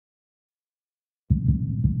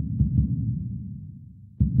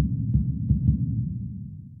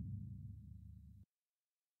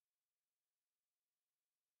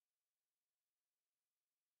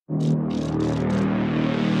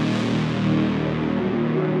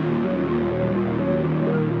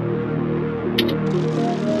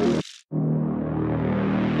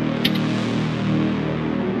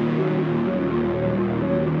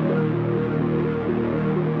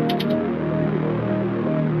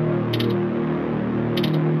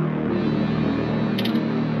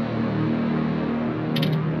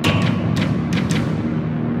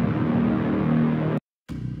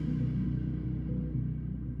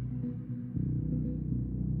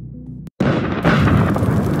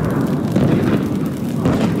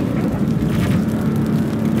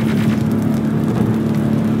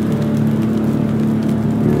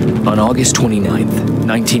On August 29th,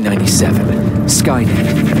 1997,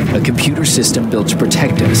 Skynet, a computer system built to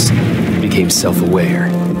protect us, became self-aware.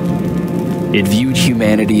 It viewed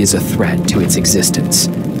humanity as a threat to its existence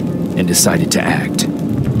and decided to act.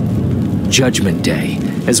 Judgment Day,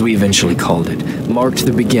 as we eventually called it, marked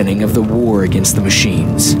the beginning of the war against the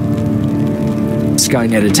machines.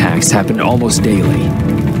 Skynet attacks happened almost daily,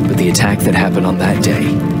 but the attack that happened on that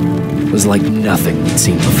day was like nothing we'd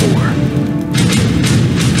seen before.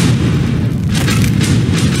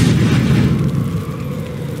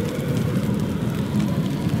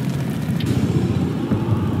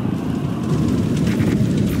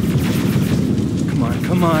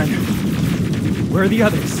 Come on. Where are the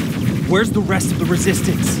others? Where's the rest of the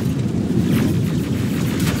resistance?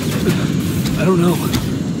 I don't know.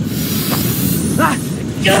 Ah!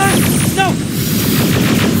 No!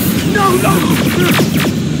 No!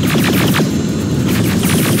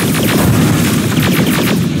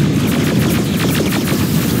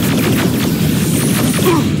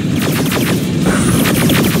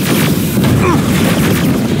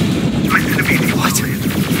 Listen to me, people. What?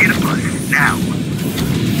 Get a bus, now.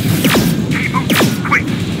 Keep moving, quick.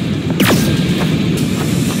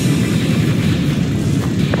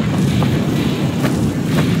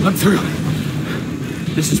 I'm through.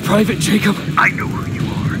 This is Private Jacob. I know who you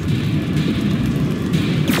are.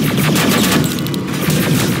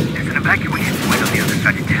 There's an evacuation point on the other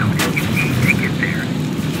side of town. You need to get there.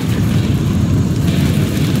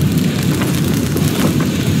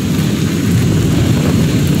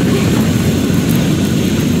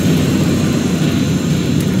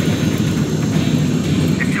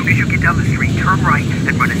 As soon as you get down the street, turn right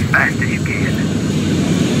and run as fast as you can.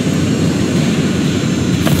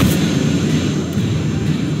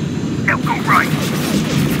 Now go right.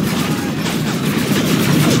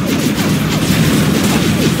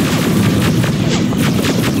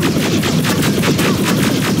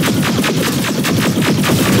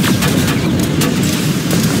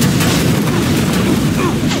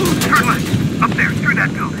 Turn left. Up there, through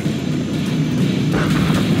that building.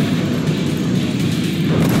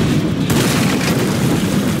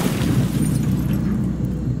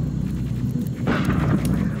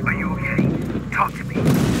 Are you okay? Talk to me.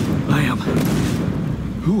 I am.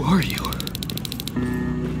 Who are you?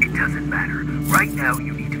 It doesn't matter. Right now,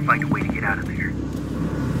 you need to find a way to get out of there.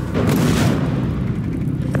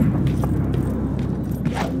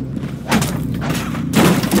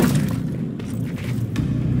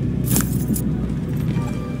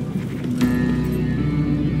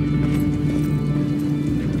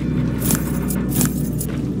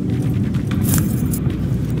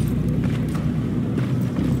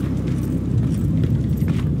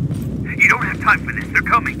 You don't have time for this. They're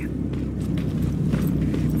coming.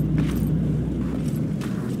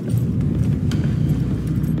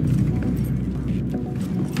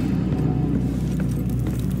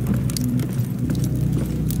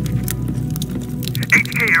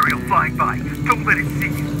 HK aerial flying by. Don't let it see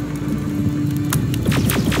you.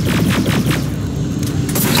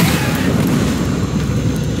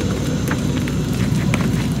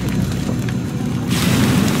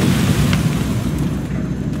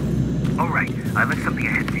 All right, I left something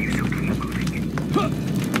ahead for you, so keep moving.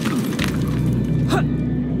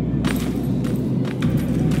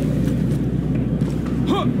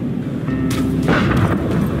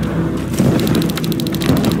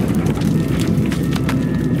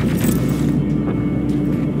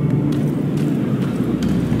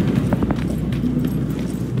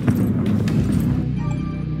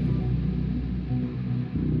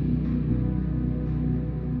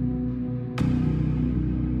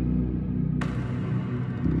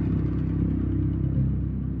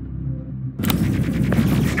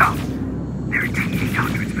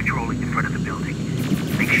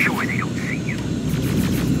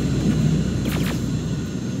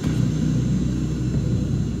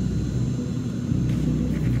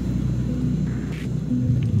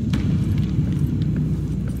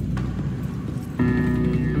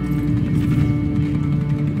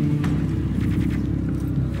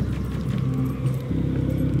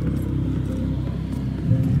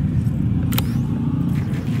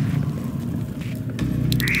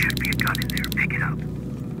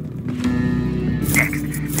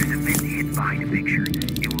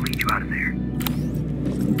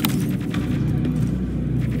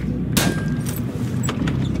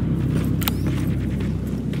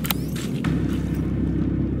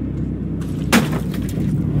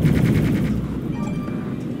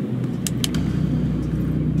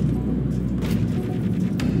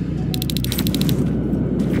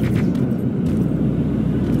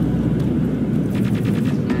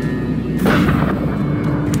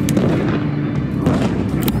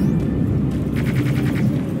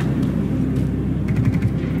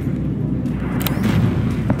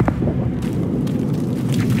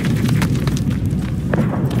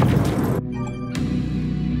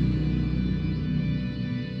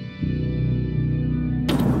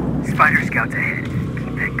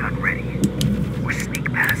 ready. Or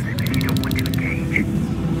sneak past them if you don't want to engage.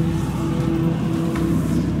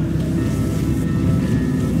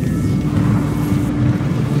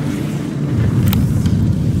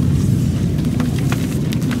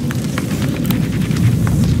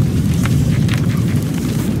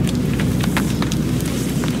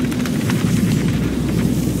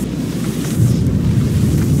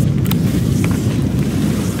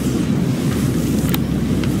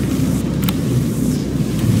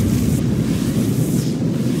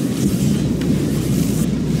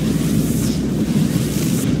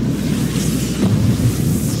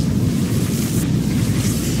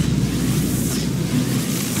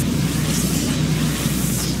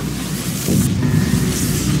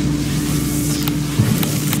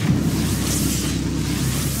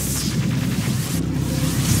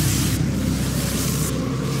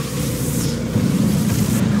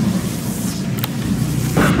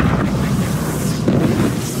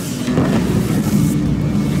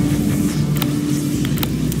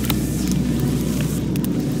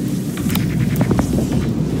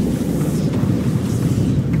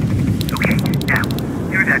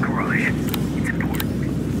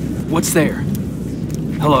 What's there?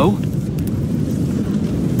 Hello?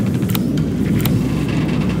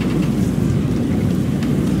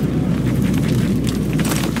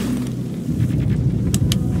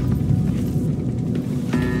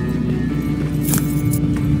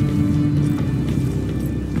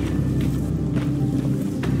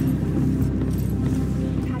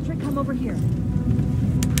 Patrick, come over here.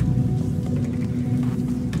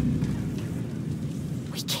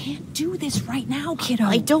 We can't do this right now, kiddo.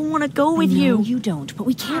 I don't want to go with you. No, you don't, but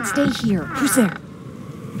we can't stay here. Who's there?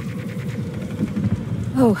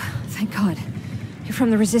 Oh, thank God. You're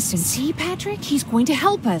from the Resistance. See, Patrick? He's going to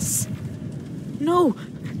help us. No,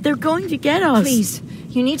 they're going to get us. Please,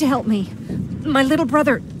 you need to help me. My little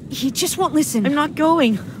brother, he just won't listen. I'm not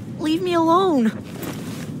going. Leave me alone.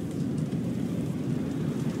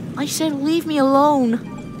 I said leave me alone.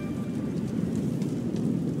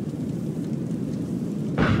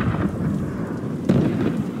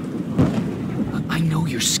 I know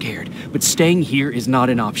you're scared, but staying here is not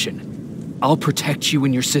an option. I'll protect you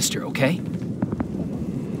and your sister, okay?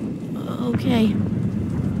 Okay.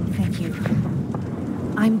 Thank you.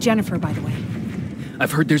 I'm Jennifer, by the way.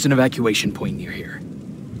 I've heard there's an evacuation point near here.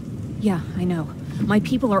 Yeah, I know. My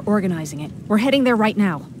people are organizing it. We're heading there right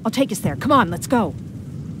now. I'll take us there. Come on, let's go.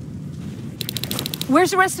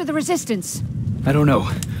 Where's the rest of the Resistance? I don't know.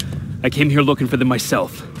 I came here looking for them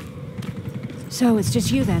myself. So, it's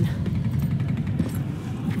just you then?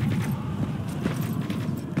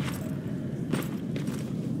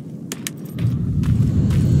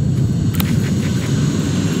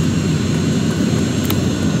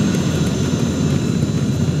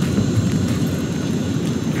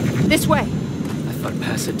 This way. I thought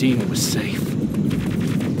Pasadena was safe.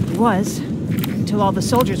 It was, until all the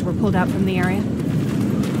soldiers were pulled out from the area.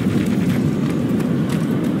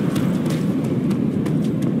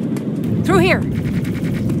 Through here.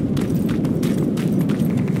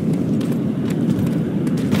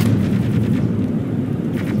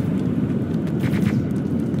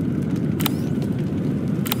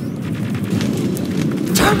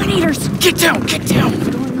 Terminators! Get down! Get down! What's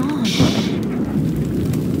going on?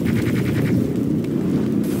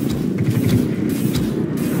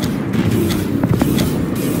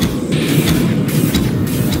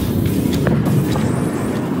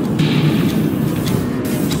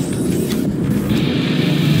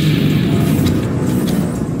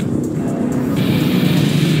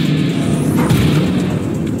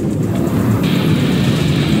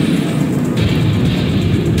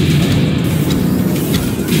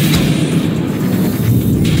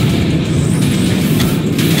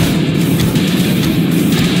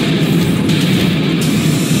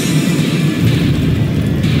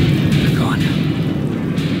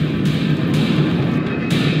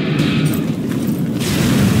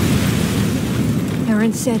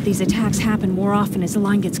 Said these attacks happen more often as the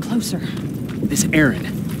line gets closer. This Erin,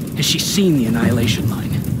 has she seen the Annihilation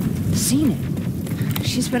line? Seen it?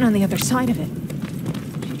 She's been on the other side of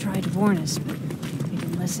it. She tried to warn us, but we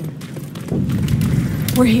didn't listen.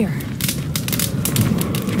 We're here.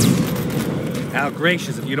 How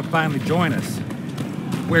gracious of you to finally join us.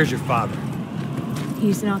 Where's your father?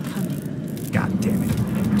 He's not coming. God damn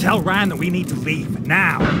it. Tell Ryan that we need to leave,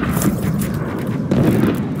 now!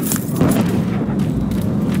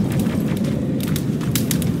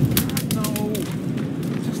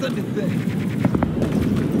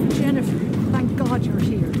 Jennifer, thank God you're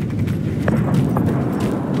here.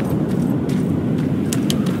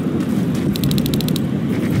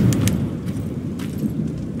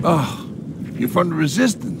 Oh, you're from the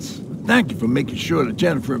Resistance. Thank you for making sure that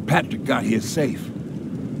Jennifer and Patrick got here safe.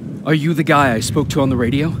 Are you the guy I spoke to on the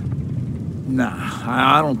radio? Nah,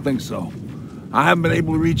 I don't think so. I haven't been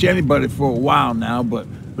able to reach anybody for a while now, but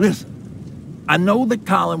listen, I know that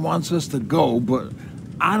Colin wants us to go, but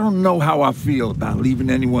I don't know how I feel about leaving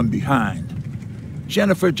anyone behind.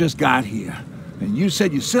 Jennifer just got here, and you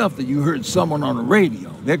said yourself that you heard someone on the radio.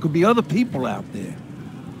 There could be other people out there.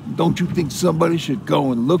 Don't you think somebody should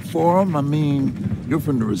go and look for them? I mean, you're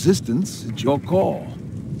from the Resistance. It's your call.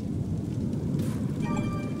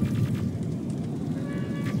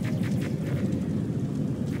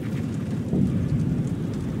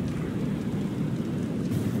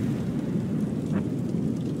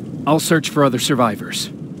 I'll search for other survivors.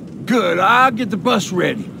 Good, I'll get the bus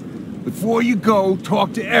ready. Before you go,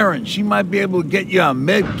 talk to Erin. She might be able to get you a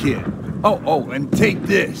med kit. Oh, and take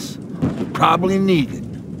this. You'll probably need it.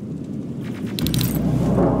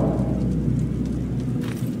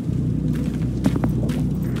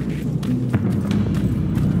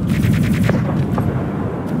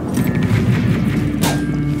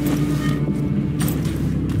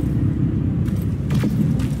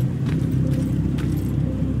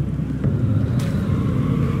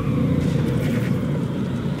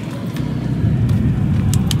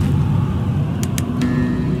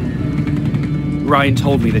 Ryan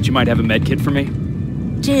told me that you might have a med kit for me.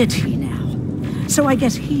 Did he now? So I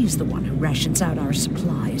guess he's the one who rations out our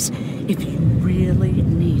supplies. If you really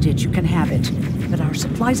need it, you can have it. But our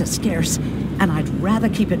supplies are scarce, and I'd rather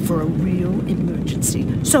keep it for a real emergency.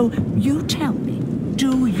 So you tell me,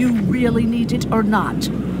 do you really need it or not?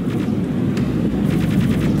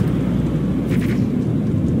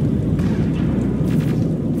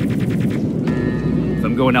 If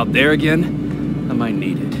I'm going out there again, I might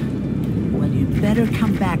need it. Well, you'd better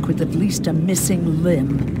come back with at least a missing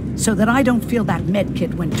limb, so that I don't feel that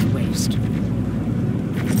medkit went to waste.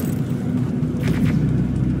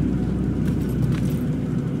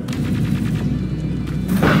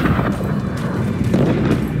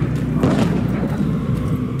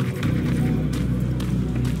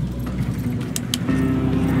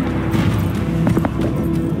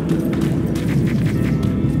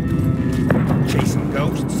 Chasing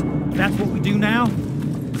ghosts? That's what we do now?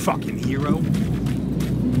 Fucking hero.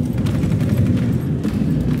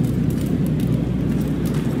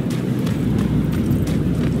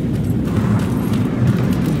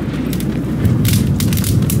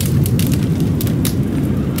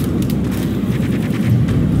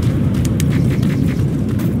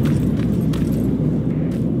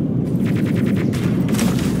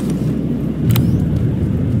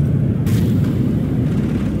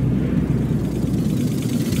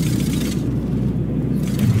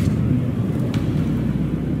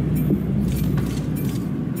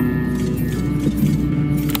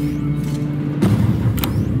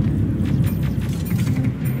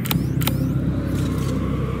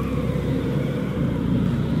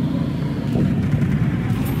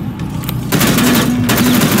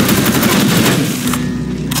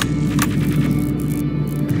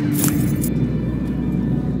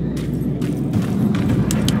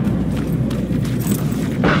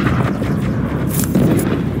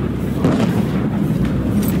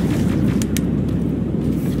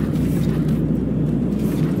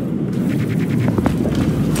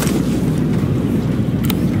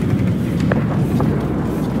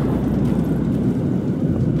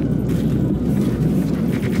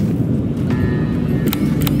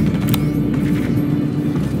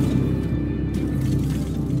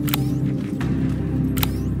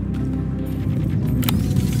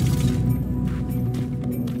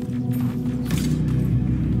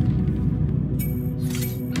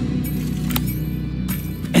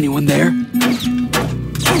 Anyone there?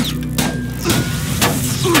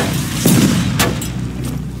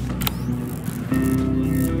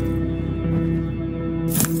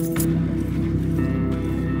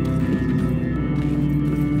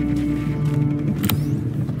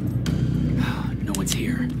 No one's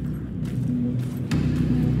here.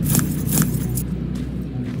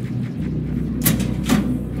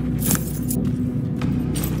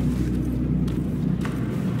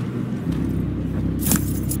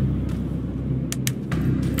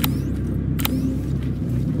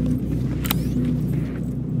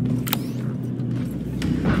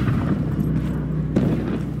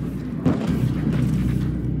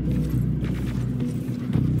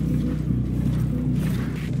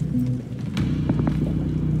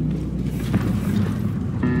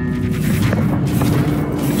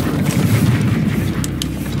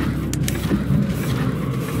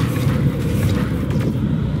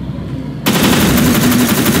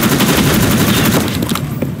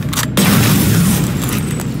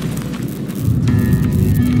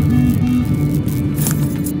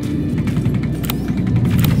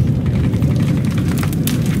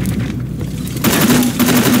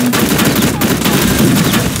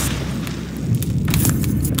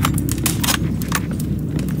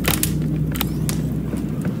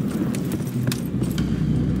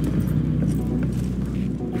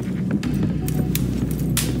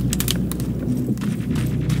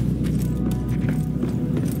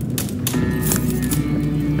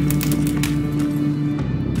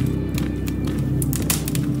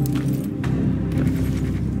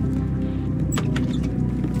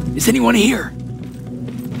 Is anyone here?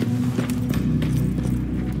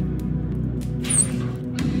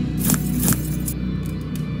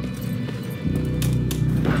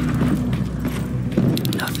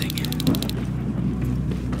 Nothing.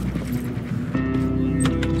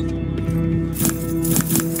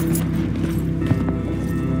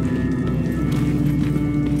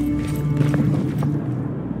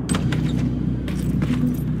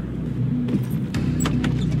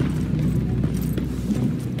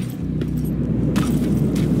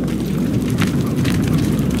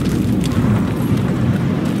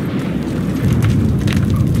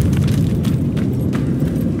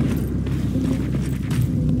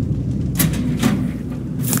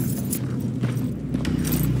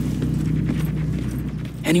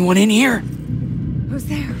 Anyone in here? Who's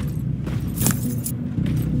there?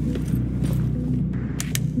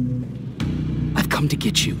 I've come to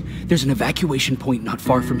get you. There's an evacuation point not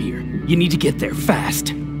far from here. You need to get there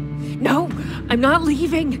fast. No, I'm not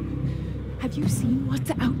leaving. Have you seen what's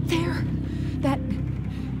out there? That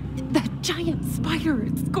giant spider.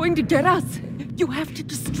 It's going to get us. You have to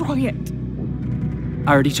destroy it.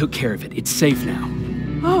 I already took care of it. It's safe now.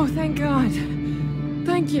 Oh, thank God.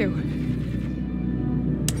 Thank you.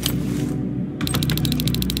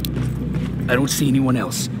 I don't see anyone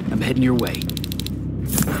else. I'm heading your way.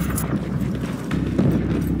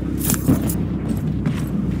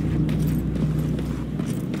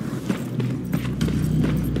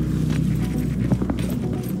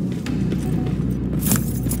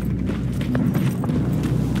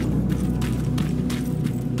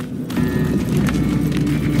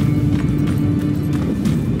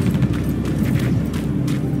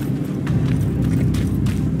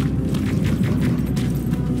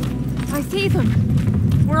 I see them.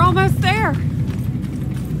 We're almost there.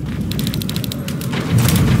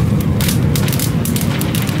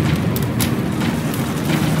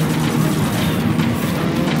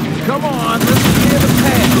 Come on, let's clear the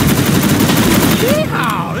path.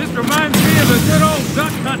 Yeehaw! This reminds me of a good old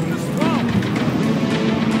duck hunt in the swamp.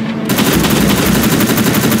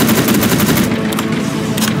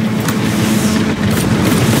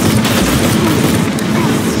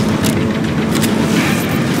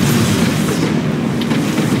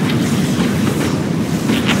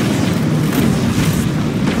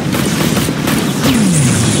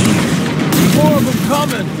 More of them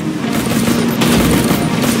coming.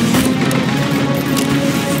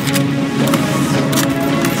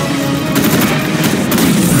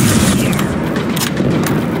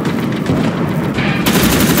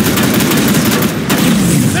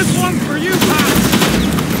 This one's for you, Pop!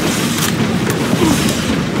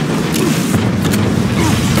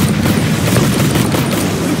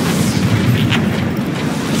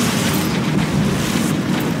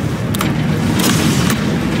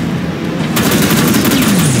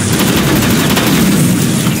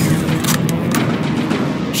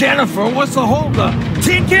 Jennifer, what's the holdup?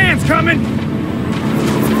 Tin cans coming!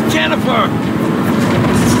 Jennifer!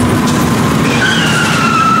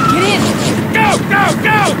 Get in! Go, go,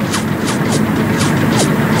 go!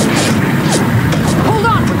 Hold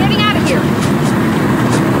on, we're getting out of here.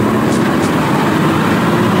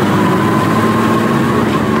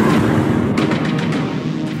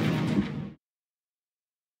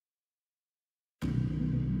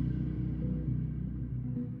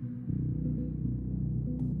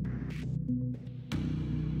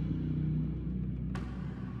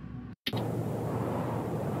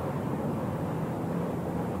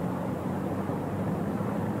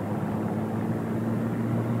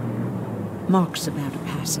 Mark's about to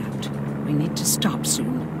pass out. We need to stop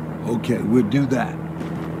soon. Okay, we'll do that.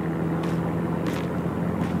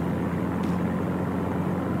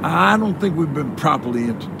 I don't think we've been properly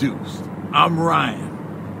introduced. I'm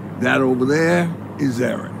Ryan. That over there is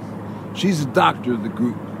Erin. She's the doctor of the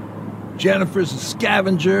group. Jennifer's a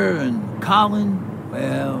scavenger, and Colin,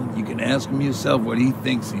 well, you can ask him yourself what he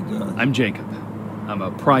thinks he does. I'm Jacob. I'm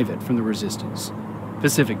a private from the Resistance.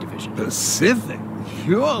 Pacific Division. Pacific?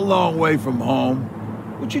 You're a long way from home.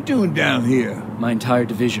 What you doing down here? My entire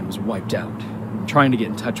division was wiped out. I'm trying to get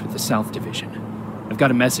in touch with the South Division. I've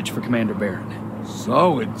got a message for Commander Barron.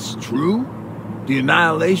 So it's true? The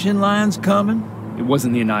Annihilation Line's coming? It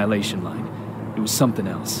wasn't the Annihilation Line. It was something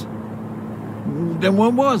else. Then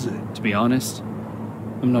what was it? To be honest,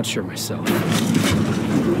 I'm not sure myself.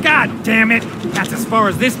 God damn it! That's as far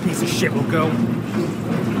as this piece of shit will go.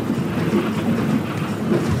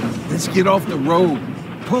 Let's get off the road.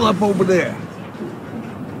 Pull up over there.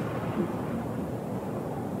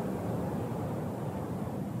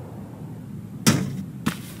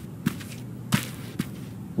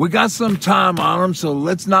 We got some time on them, so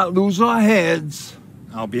let's not lose our heads.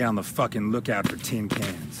 I'll be on the fucking lookout for tin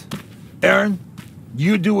cans. Aaron,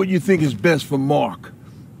 you do what you think is best for Mark.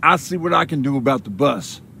 I'll see what I can do about the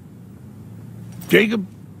bus. Jacob,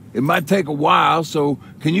 it might take a while, so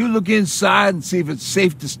can you look inside and see if it's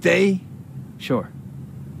safe to stay? Sure.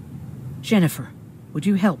 Jennifer, would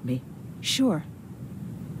you help me? Sure.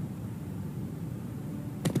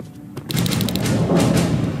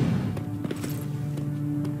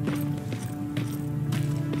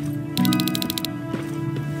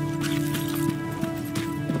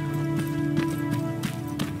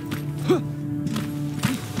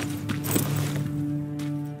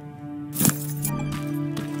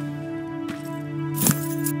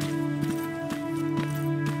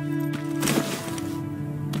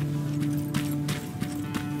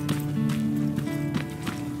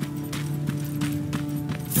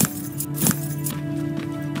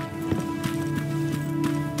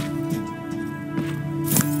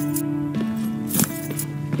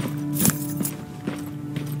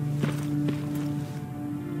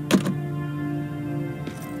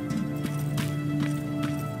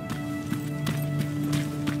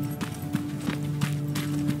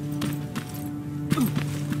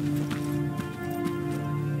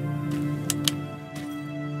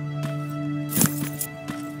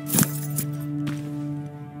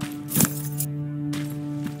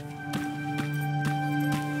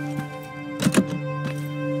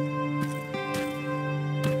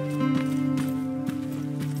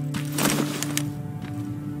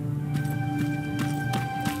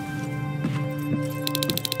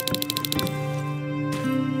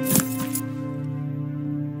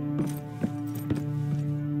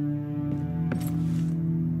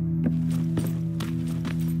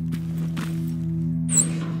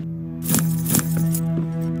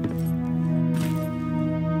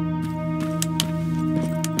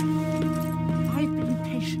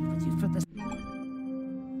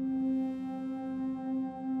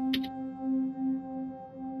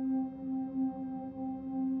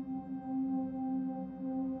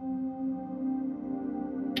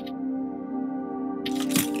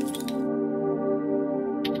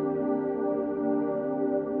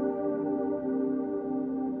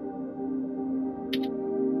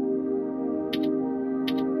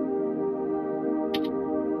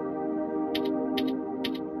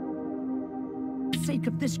 Sake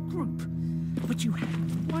of this group. But you had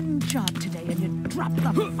one job today and you dropped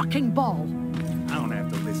the fucking ball. I don't have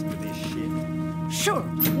to listen to this shit. Sure,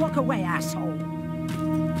 walk away, asshole.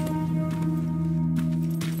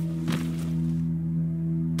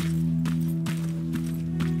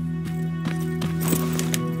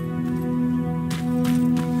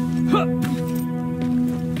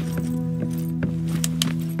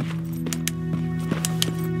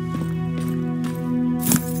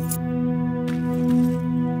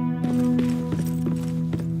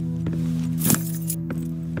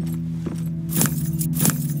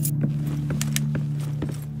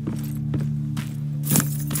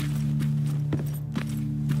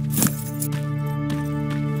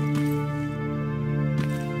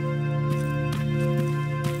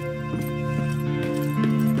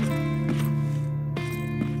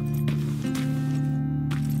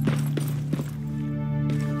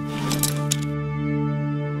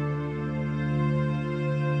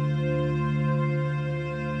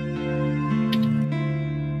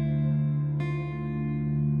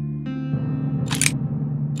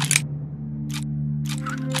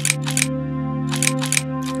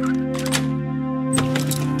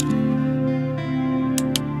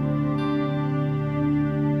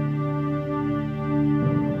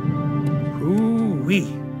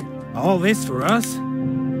 All this for us?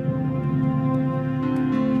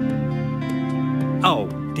 Oh,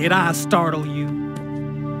 did I startle you?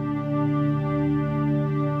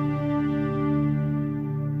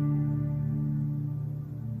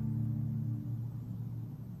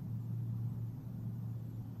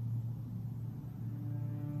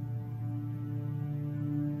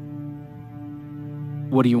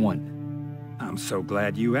 What do you want? I'm so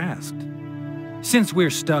glad you asked. Since we're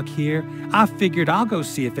stuck here, I figured I'll go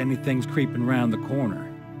see if anything's creeping around the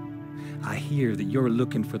corner. I hear that you're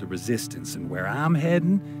looking for the Resistance, and where I'm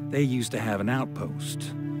heading, they used to have an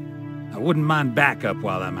outpost. I wouldn't mind backup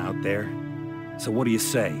while I'm out there. So what do you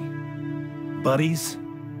say? Buddies?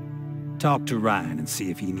 Talk to Ryan and see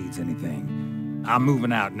if he needs anything. I'm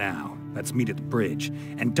moving out now. Let's meet at the bridge.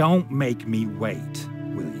 And don't make me wait,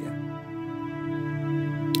 will you?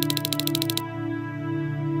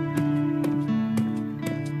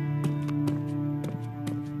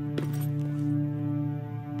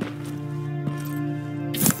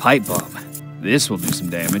 Pipe bomb. This will do some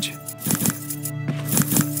damage.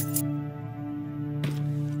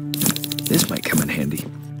 This might come in handy.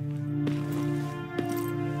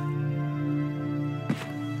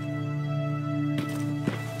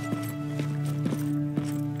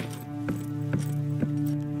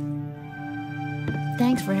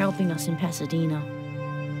 Thanks for helping us in Pasadena.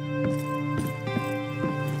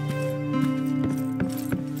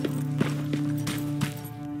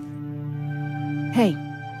 Hey,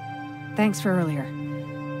 thanks for earlier.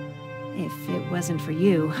 If it wasn't for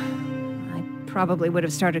you, I probably would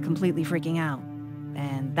have started completely freaking out.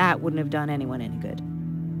 And that wouldn't have done anyone any good.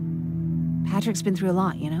 Patrick's been through a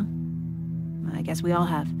lot, you know? I guess we all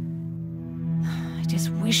have. I just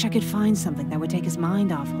wish I could find something that would take his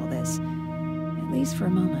mind off all this. At least for a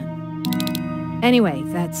moment. Anyway,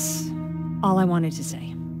 that's all I wanted to say.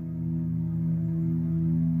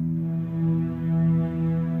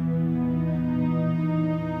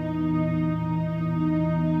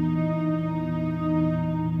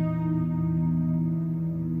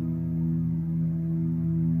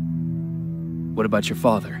 What about your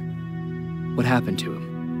father? What happened to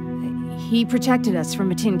him? He protected us from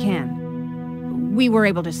a tin can. We were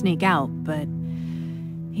able to sneak out, but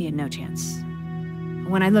he had no chance.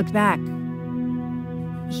 When I looked back,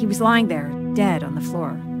 he was lying there, dead on the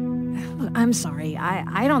floor. Look, I'm sorry.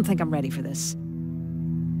 I don't think I'm ready for this.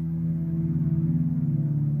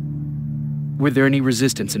 Were there any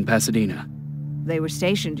resistance in Pasadena? They were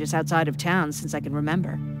stationed just outside of town since I can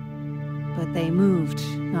remember. But they moved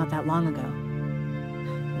not that long ago.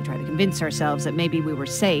 We tried to convince ourselves that maybe we were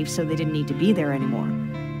safe, so they didn't need to be there anymore.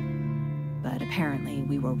 But apparently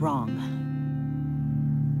we were wrong.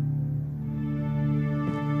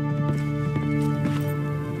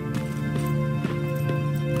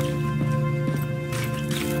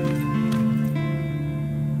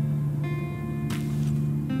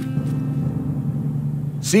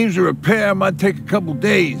 Seems the repair might take a couple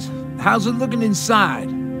days. How's it looking inside?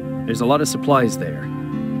 There's a lot of supplies there.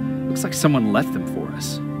 Looks like someone left them for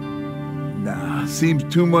us. Nah, seems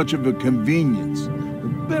too much of a convenience.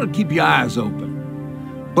 Better keep your eyes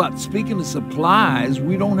open. But speaking of supplies,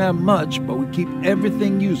 we don't have much, but we keep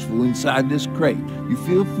everything useful inside this crate. You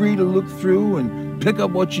feel free to look through and pick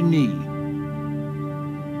up what you need.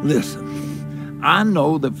 Listen, I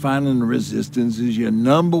know that finding the resistance is your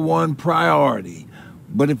 #1 priority.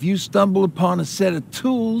 But if you stumble upon a set of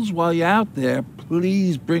tools while you're out there,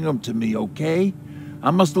 please bring them to me, okay?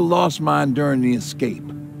 I must have lost mine during the escape.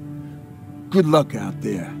 Good luck out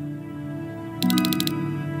there.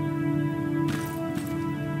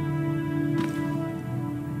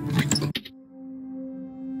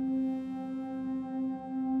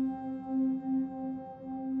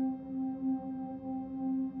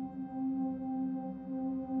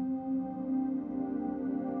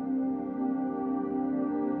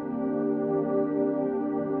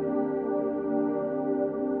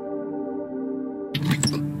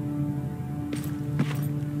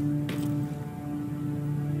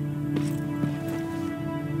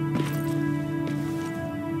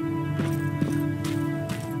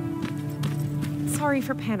 Sorry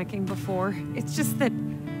for panicking before. It's just that...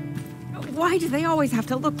 Why do they always have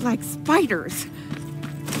to look like spiders?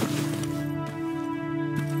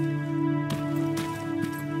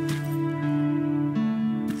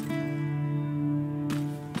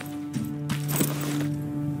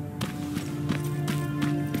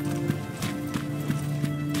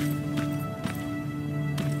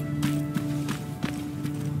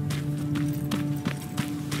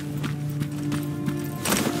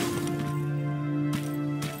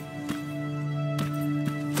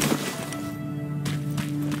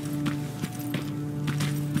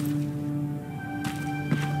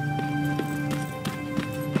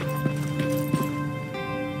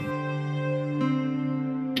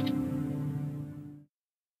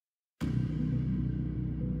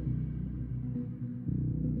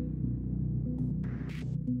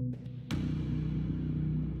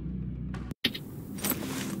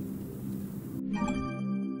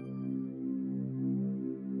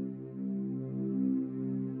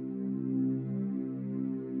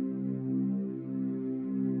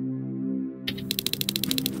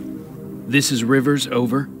 This is Rivers,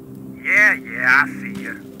 over. Yeah, I see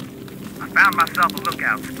you. I found myself a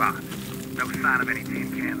lookout spot. No sign of any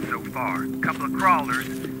tin cans so far. Couple of crawlers,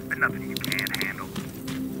 but nothing you can't handle.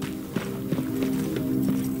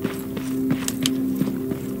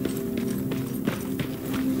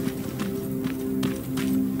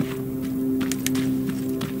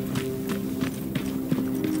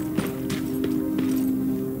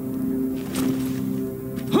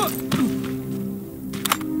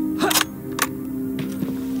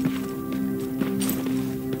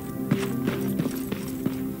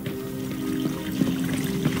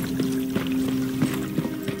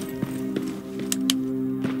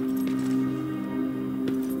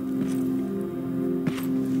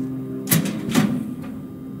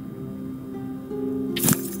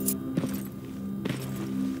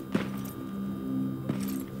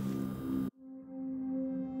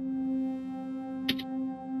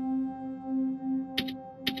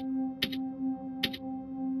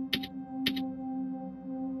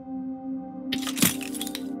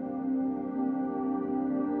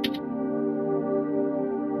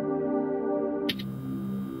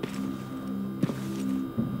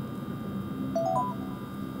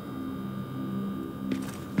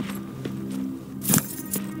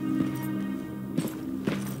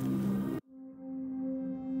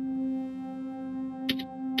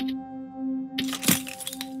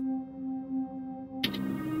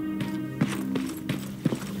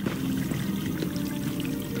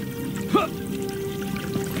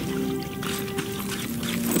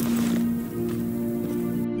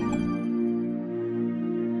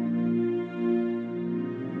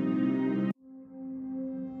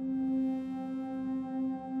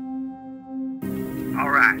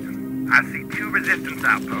 I see 2 resistance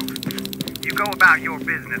outposts. You go about your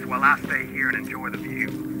business while I stay here and enjoy the view.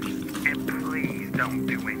 And please don't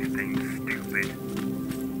do anything stupid.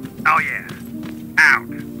 Oh yeah. Out.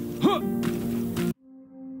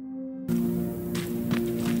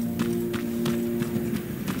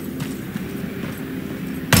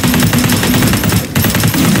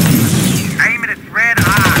 Aim at its red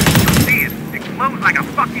eye. You'll see it. It glows like a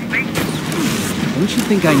fucking beacon. Don't you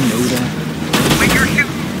think I know that? When you're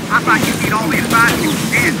shooting, I thought you'd need all the advice you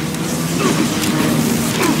could get.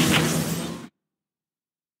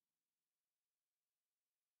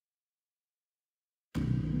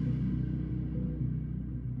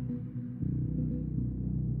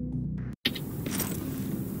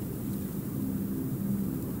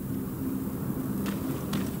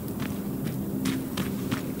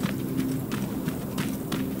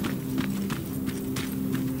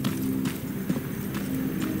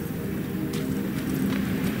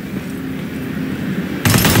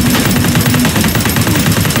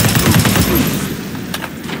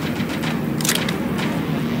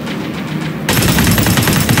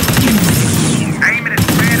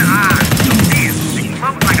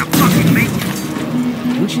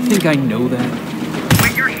 Think I know that?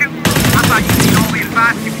 When you're shooting, I thought you'd need all the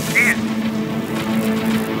advice you could get.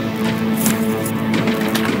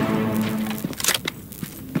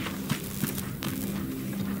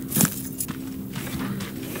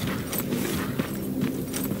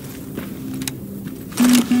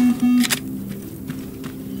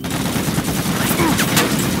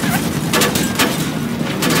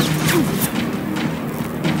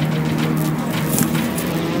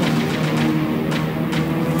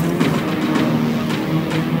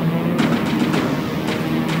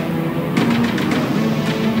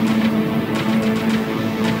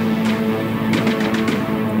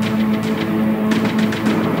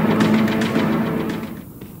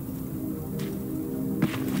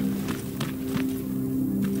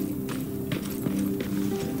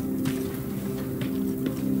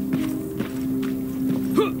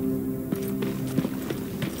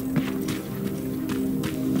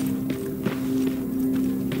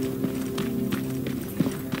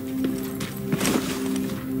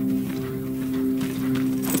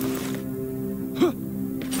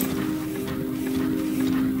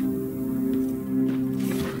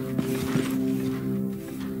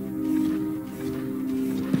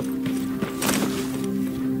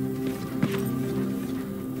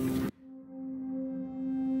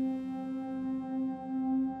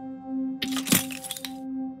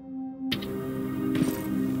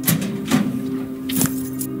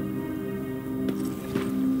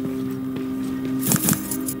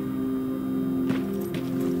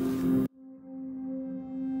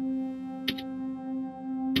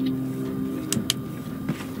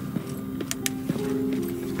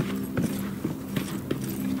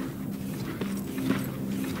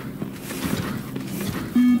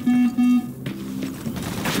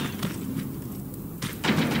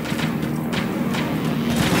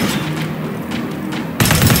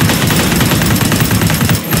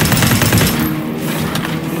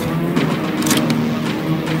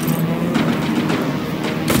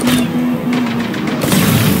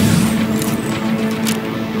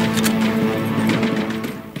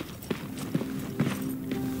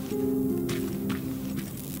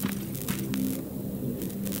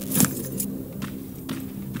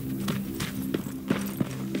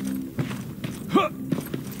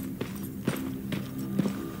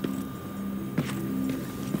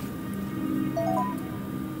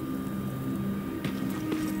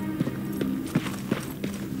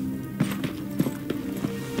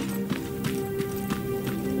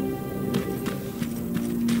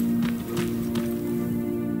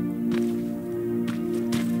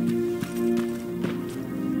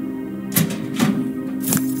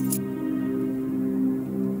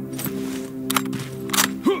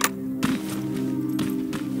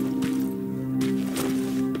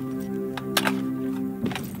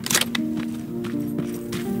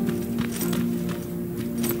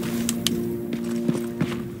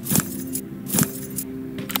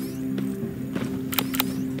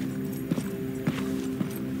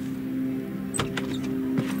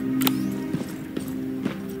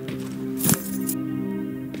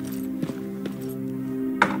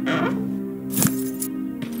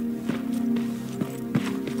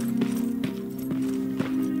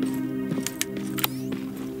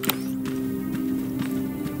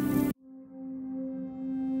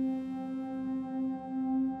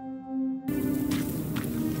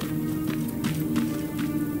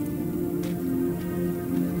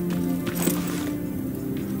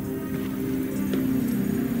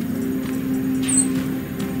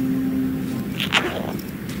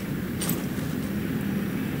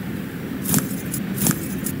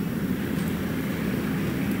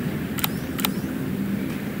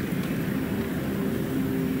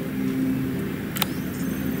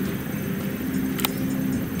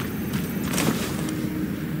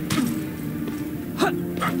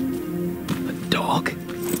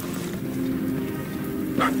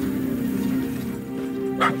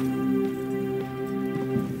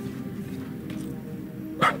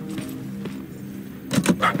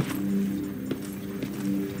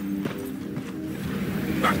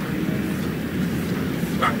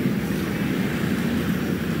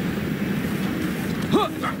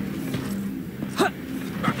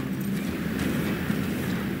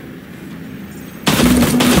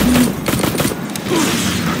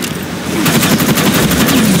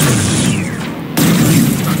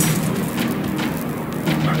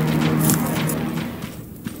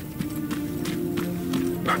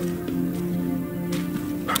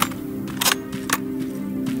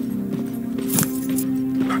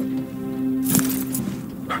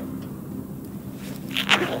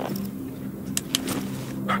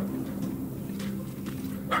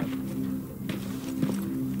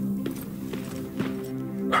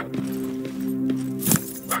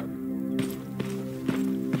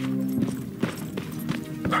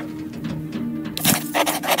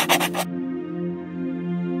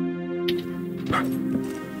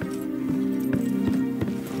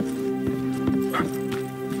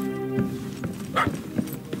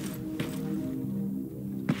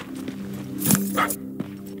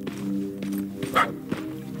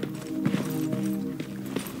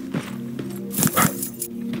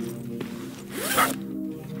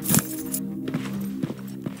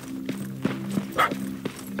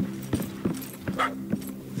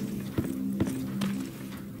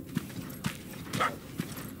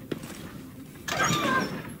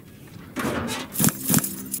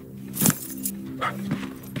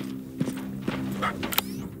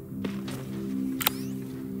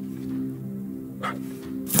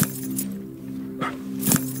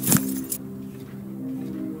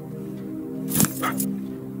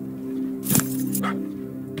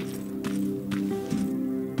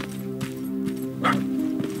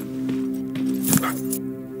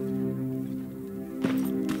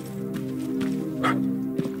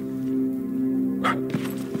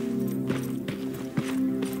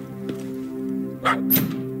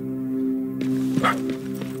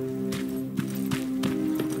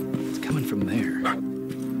 It's coming from there.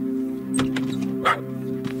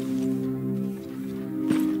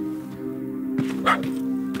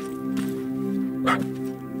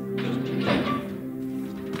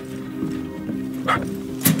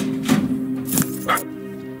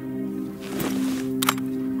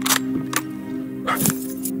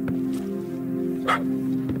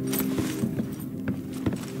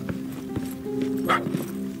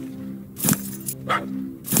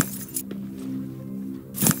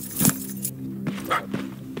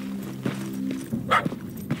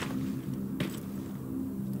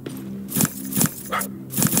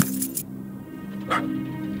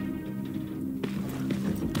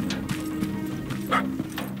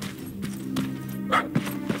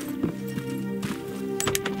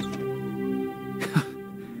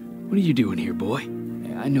 What are you doing here, boy?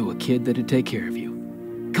 I know a kid that'd take care of you.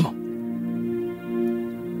 Come on.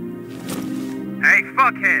 Hey,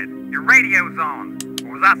 fuckhead, your radio's on.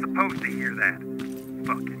 Or was I supposed to hear that?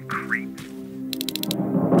 Fucking creep.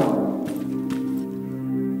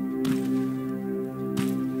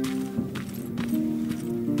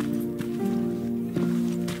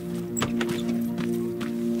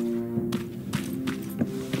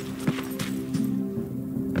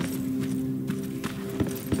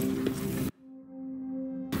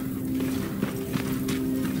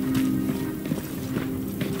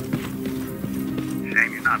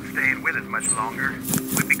 Not staying with us much longer.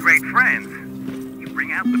 We'd be great friends. You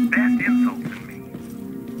bring out the best insults in me.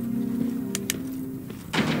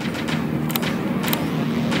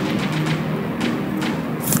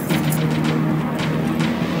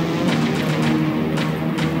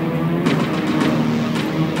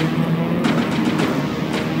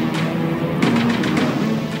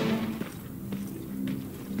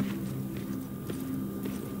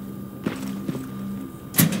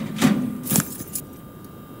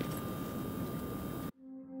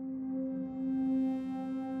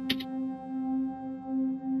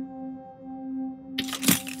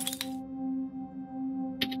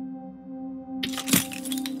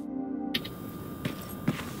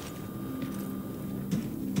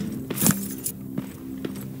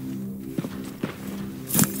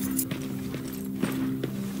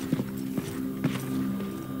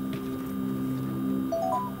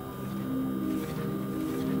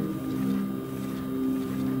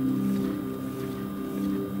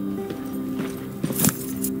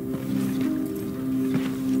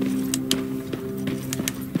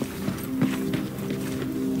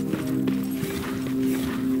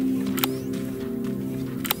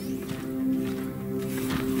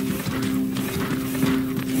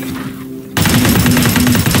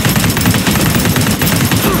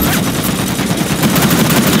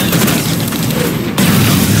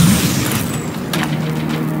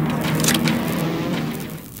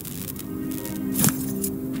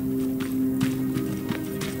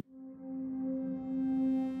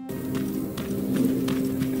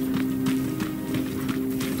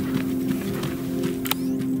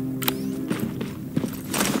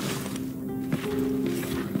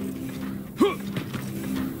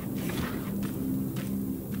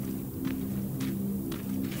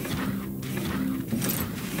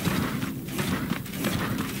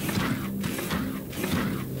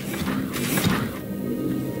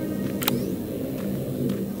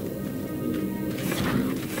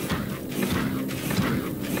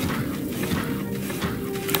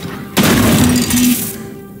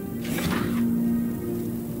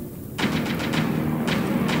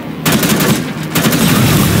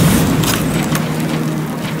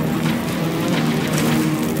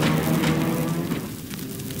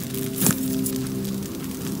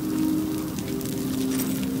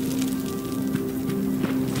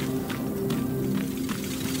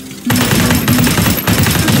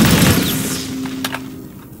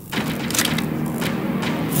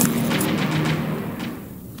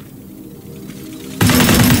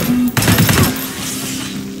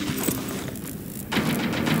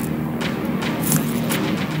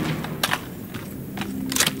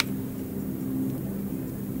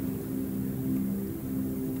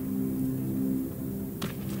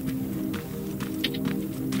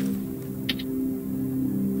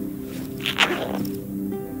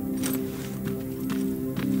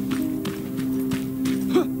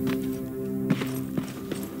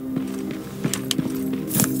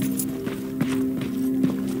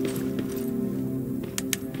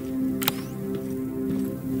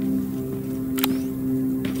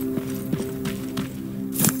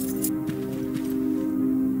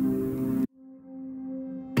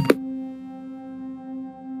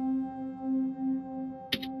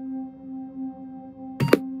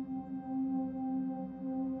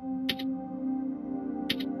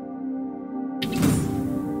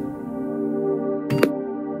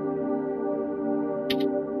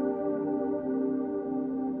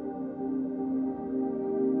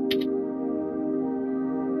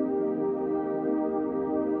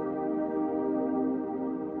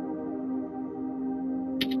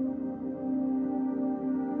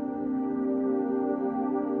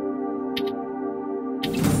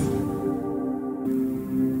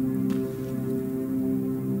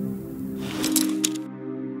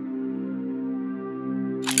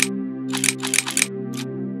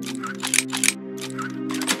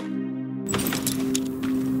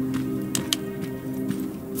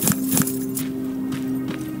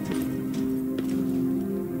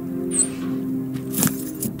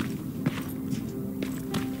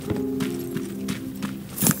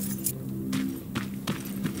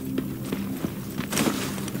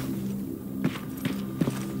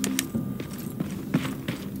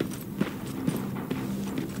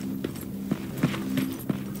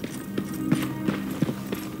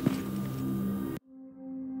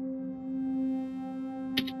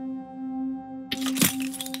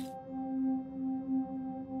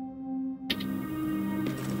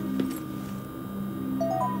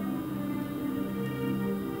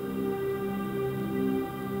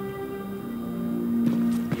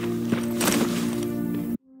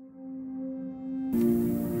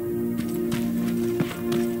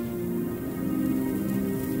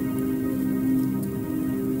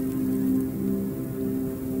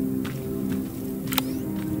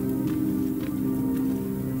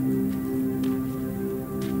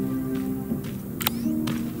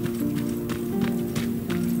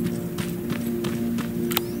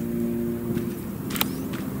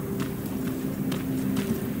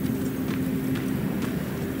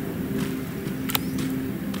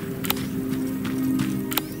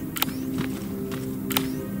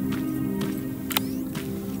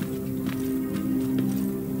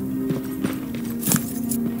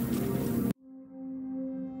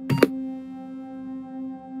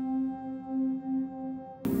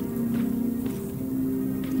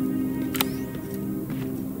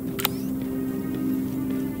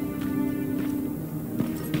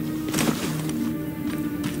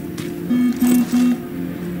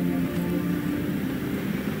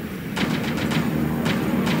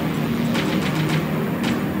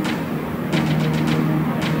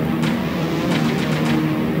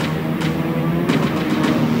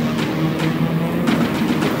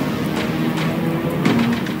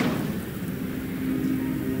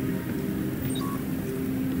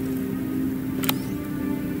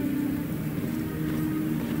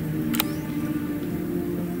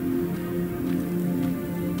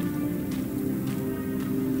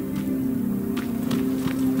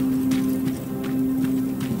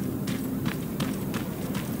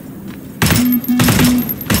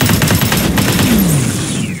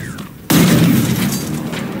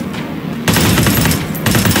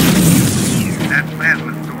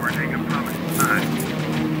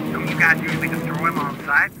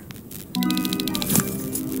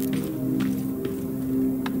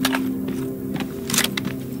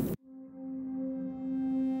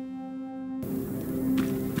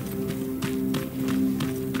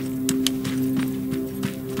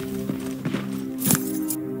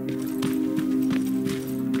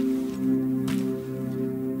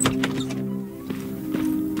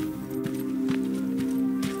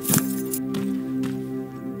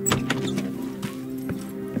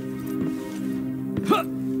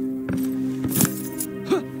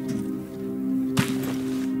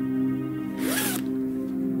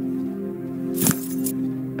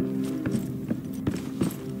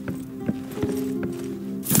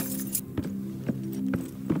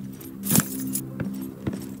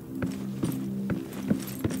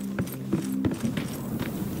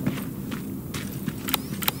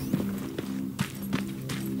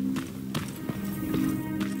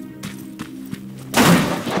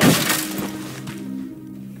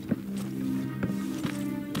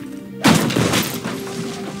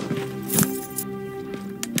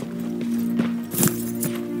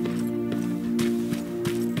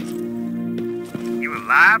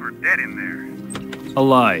 alive or dead in there?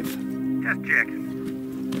 Alive. Just checking.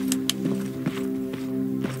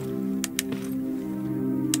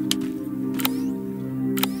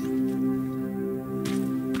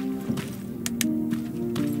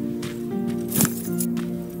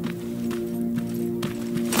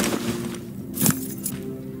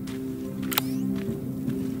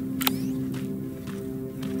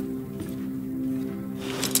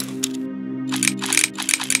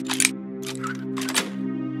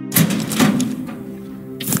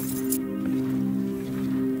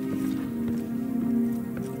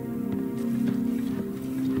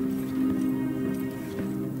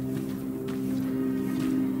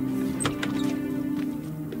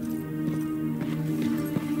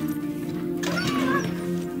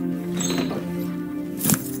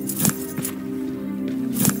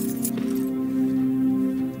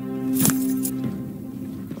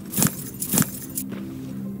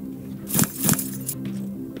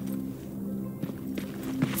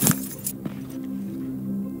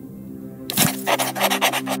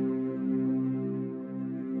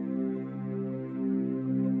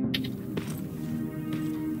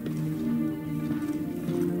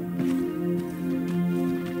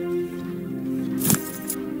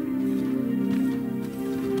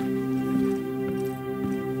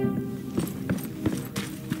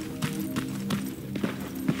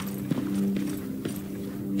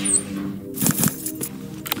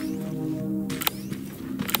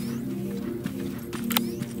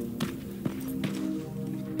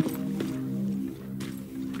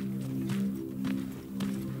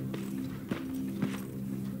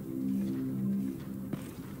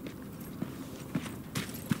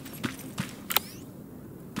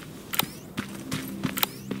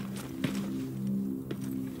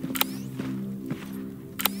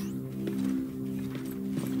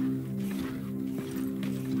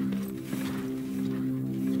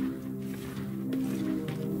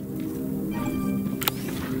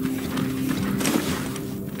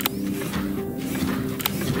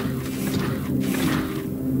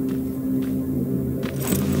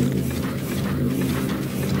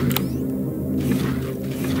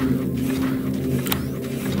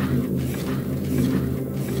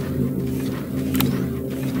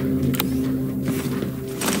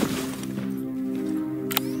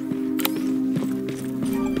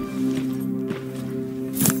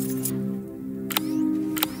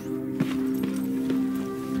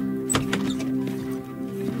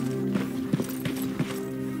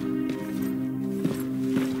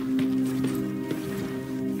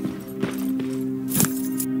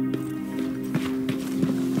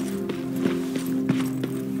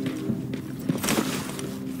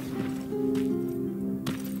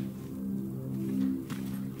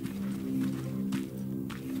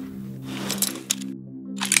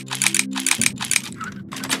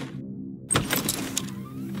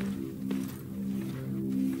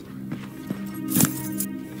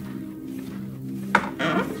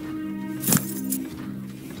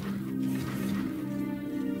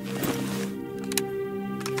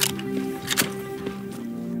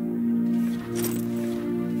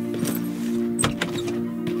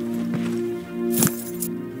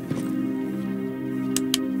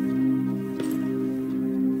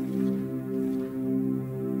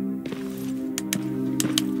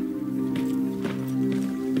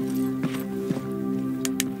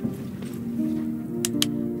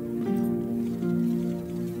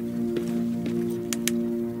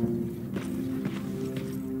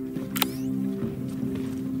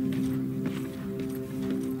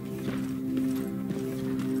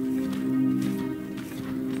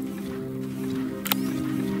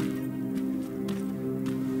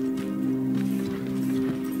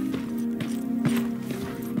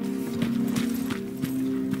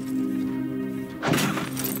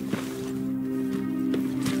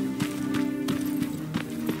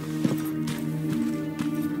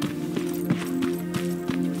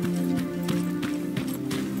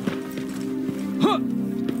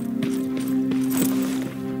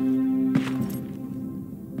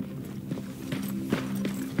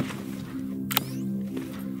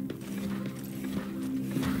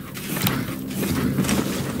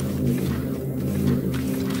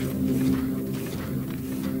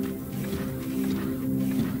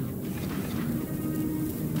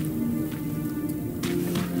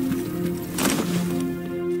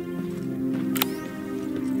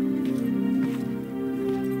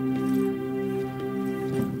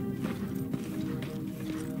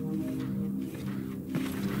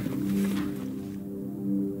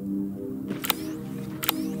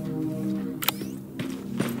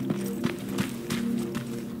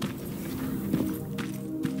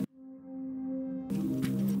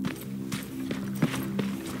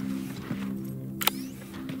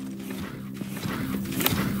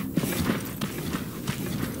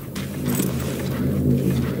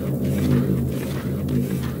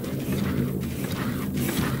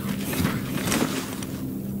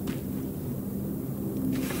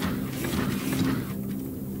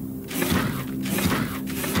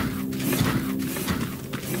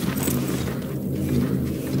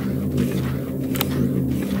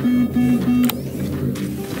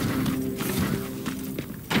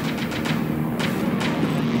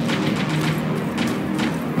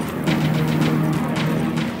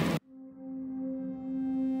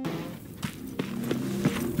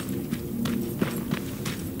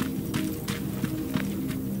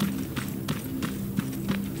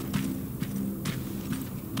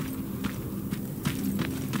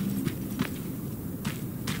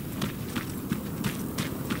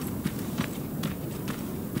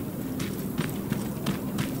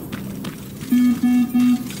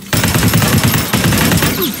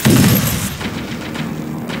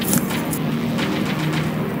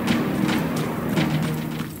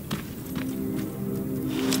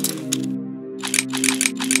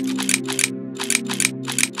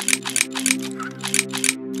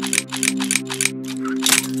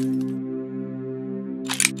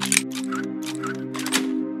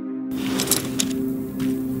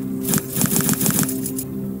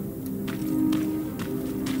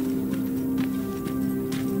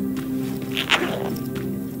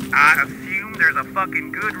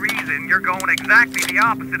 good reason you're going exactly the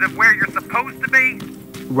opposite of where you're supposed to be?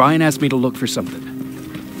 Ryan asked me to look for something.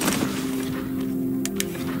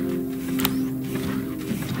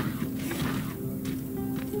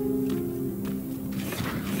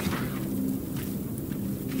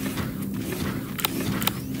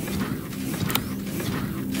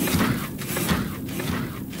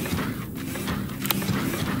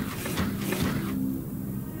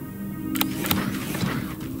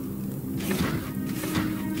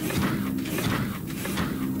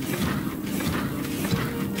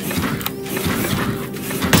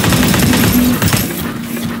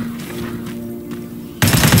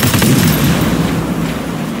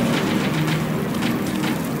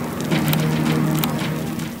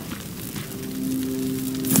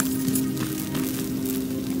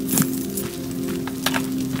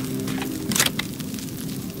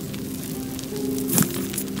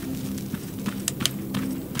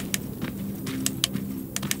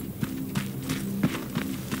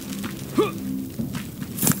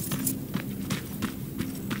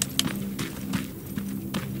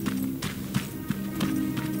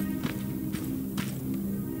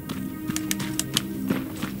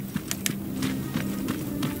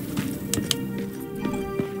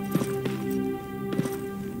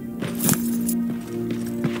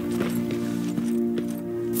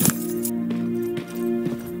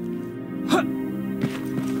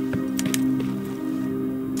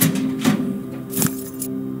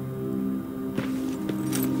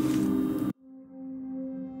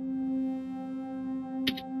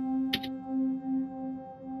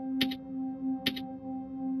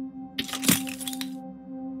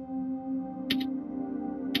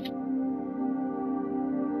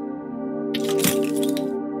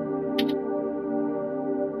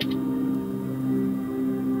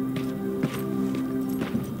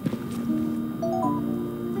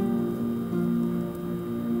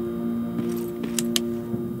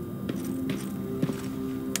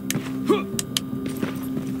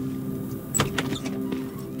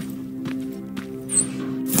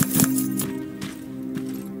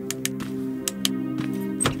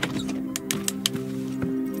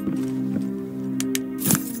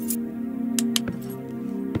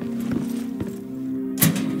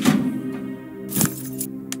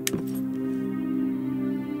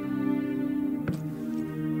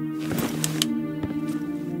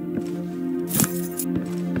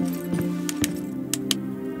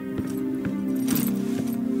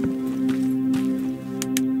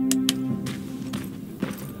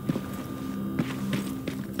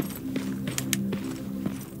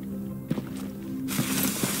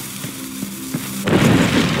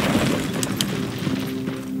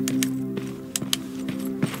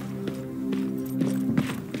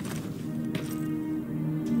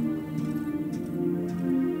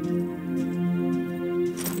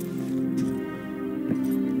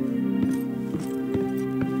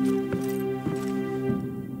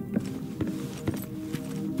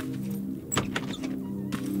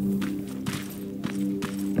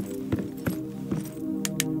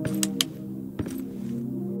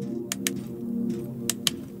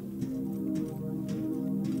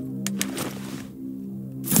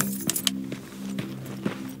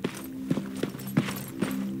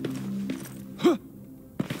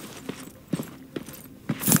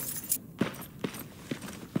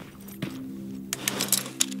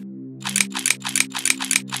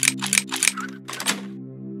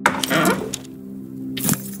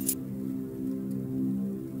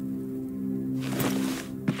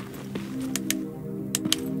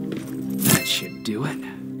 Do it.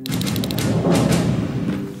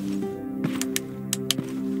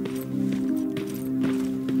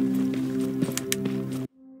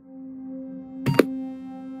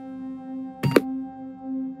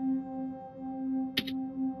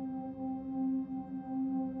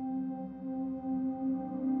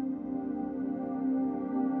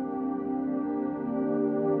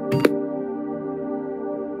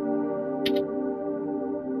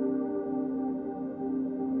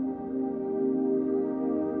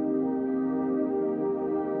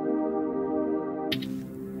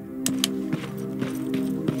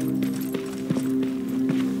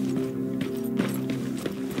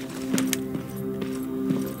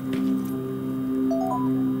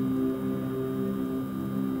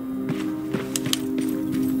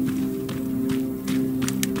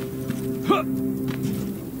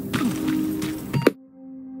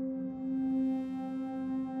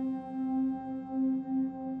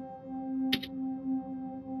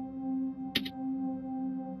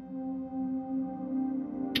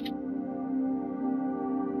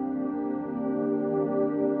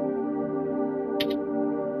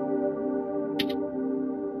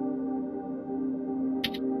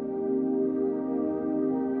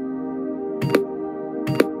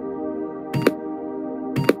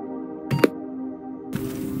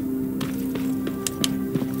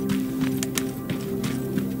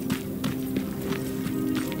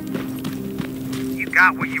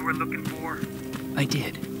 got what you were looking for? I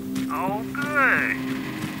did. Oh,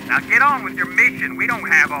 good. Now get on with your mission. We don't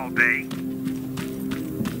have all day.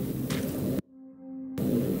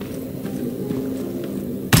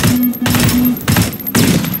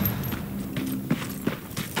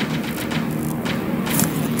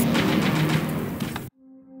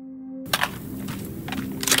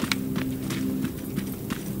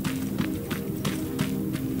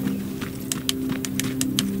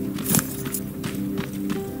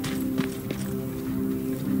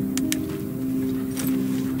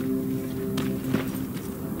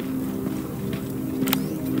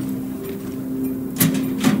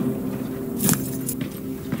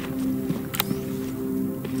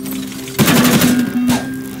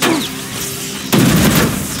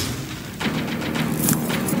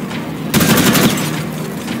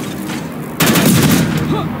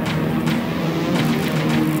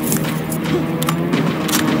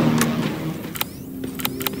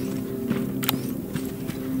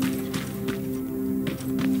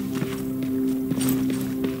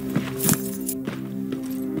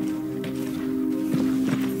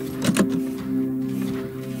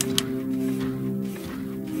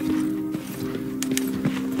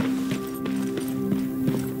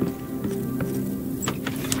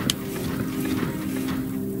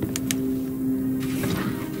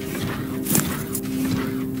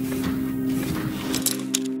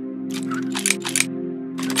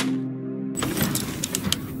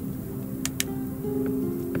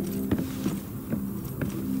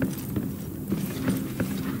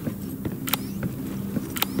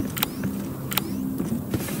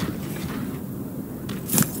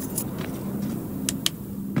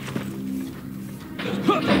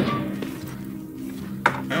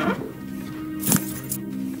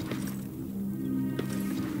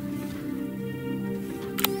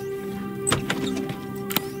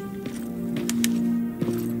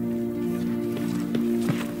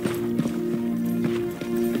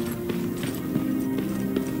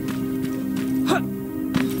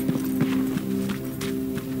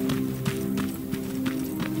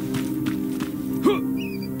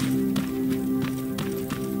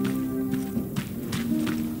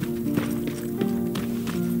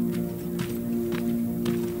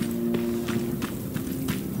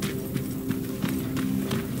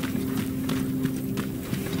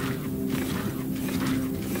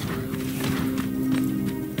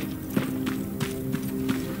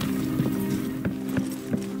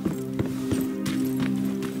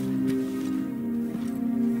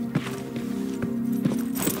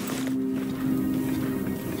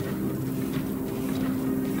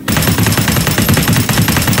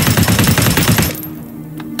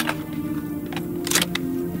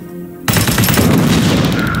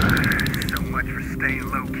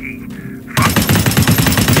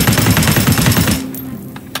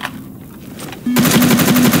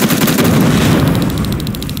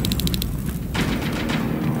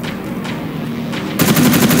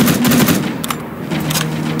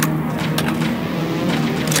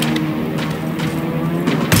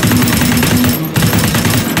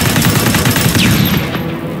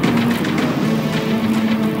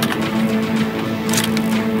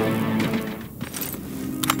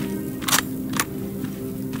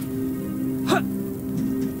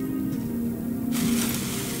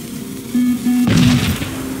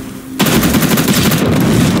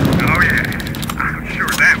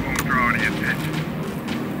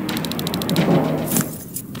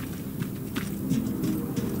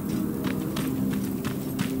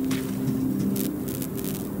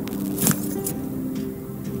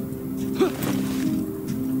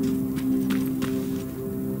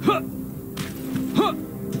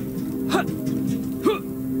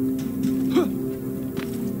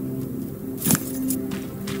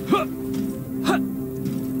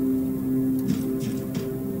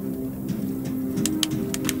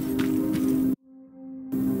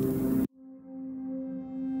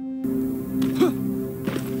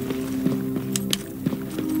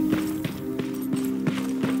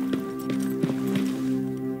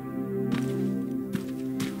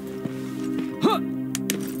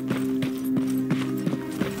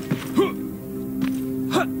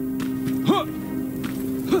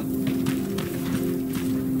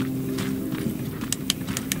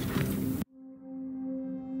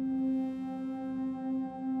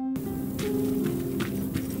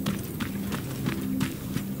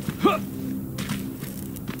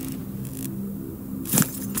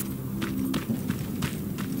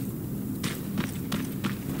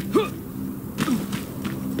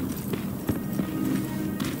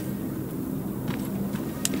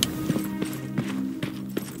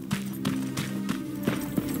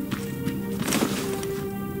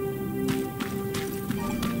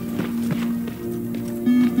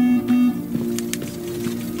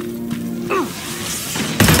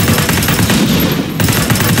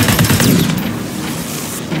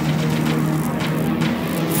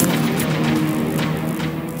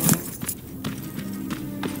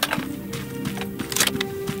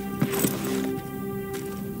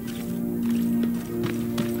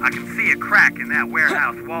 that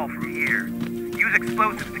warehouse wall from here. Use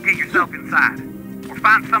explosives to get yourself inside. Or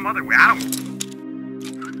find some other way. I don't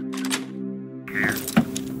care.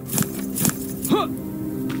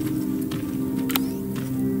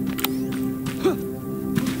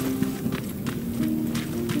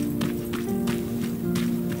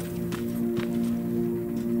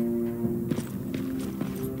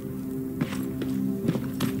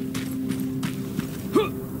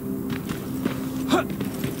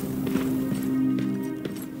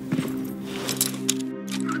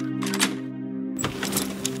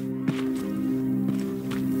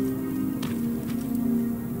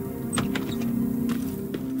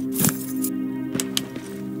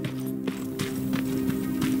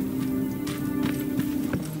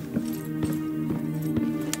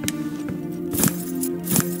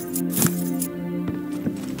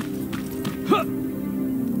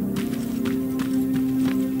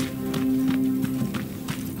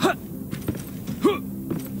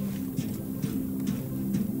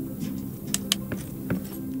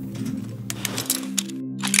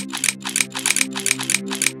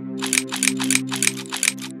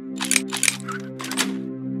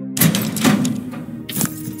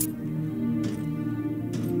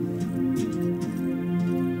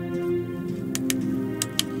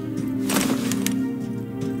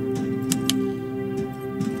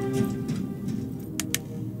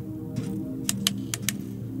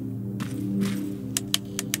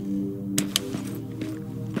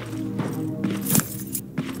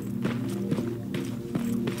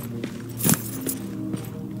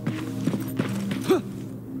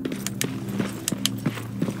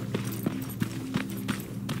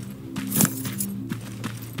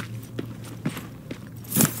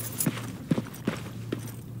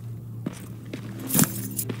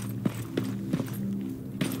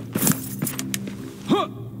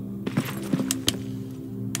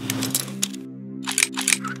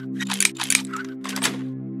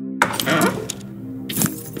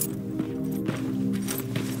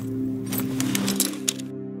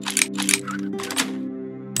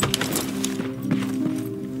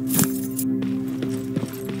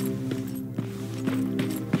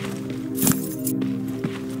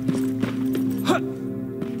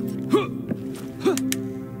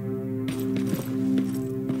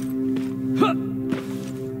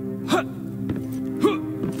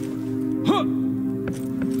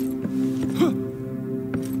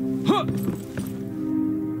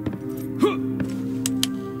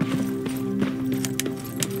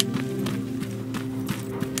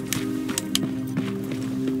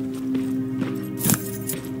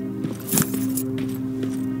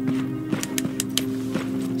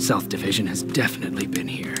 South Division has definitely been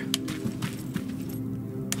here.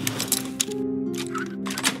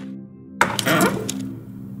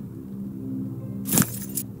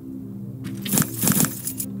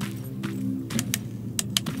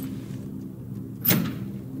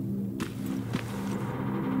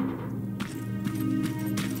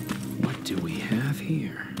 What do we have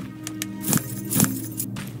here?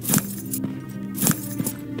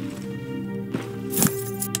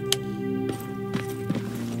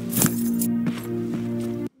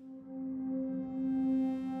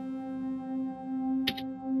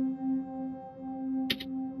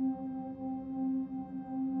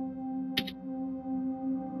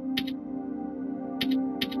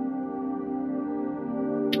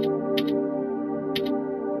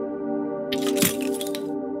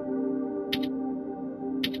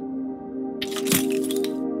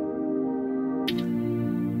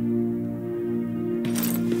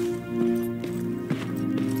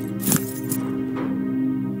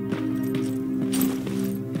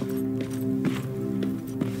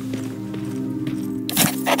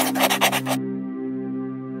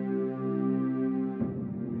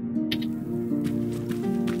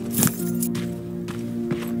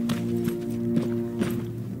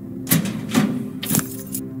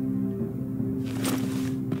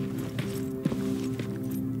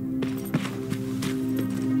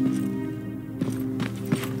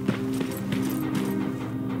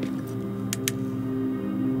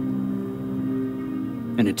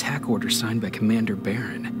 An attack order signed by Commander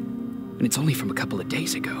Barron, and it's only from a couple of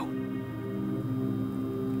days ago.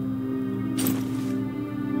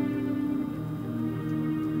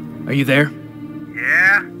 Are you there?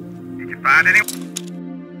 Yeah? Did you find any?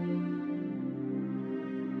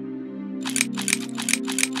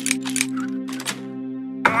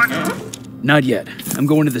 Not yet. I'm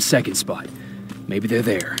going to the second spot. Maybe they're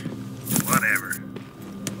there. Whatever.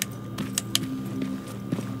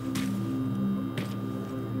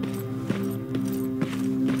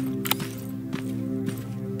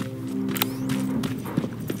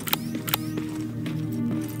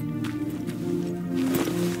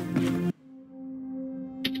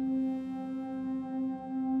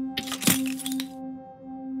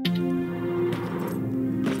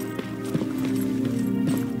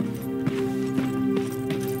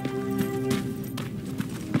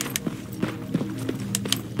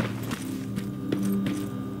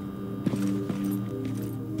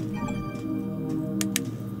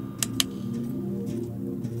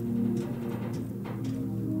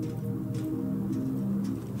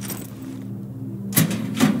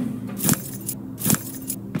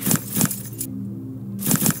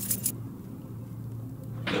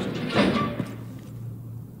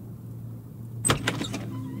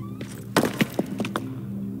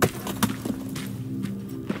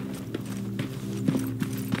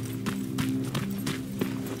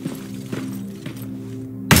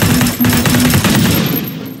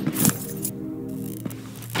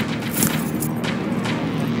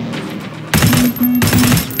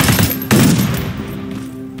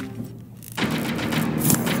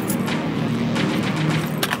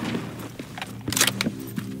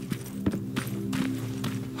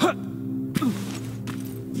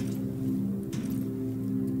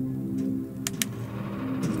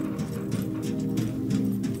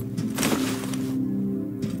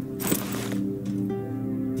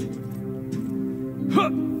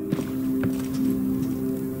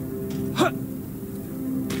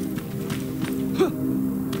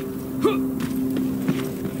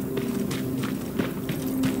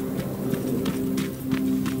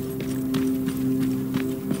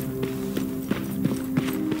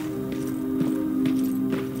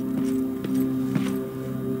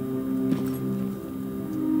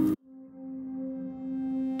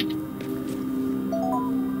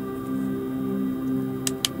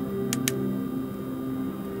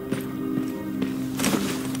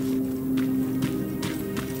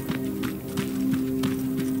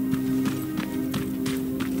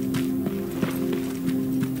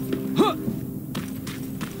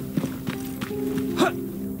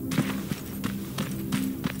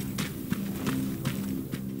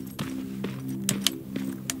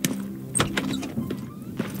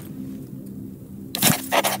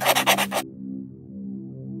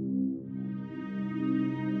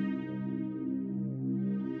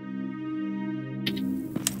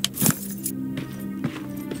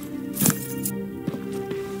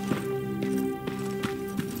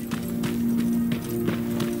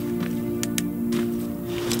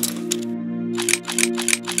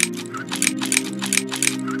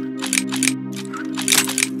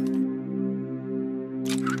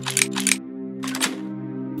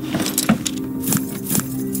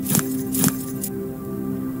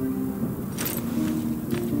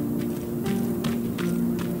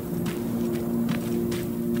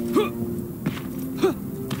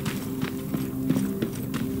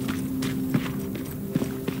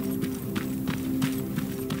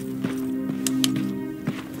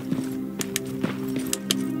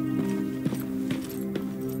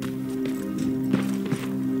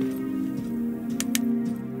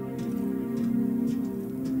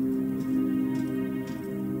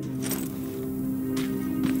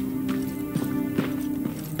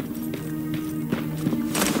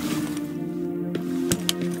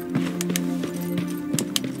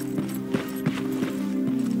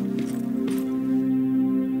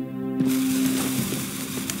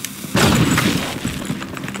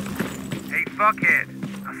 Buckhead.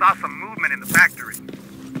 I saw some movement in the factory.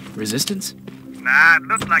 Resistance? Nah, it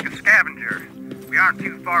looks like a scavenger. We aren't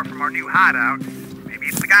too far from our new hideout. Maybe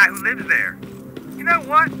it's the guy who lives there. You know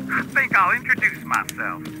what? I think I'll introduce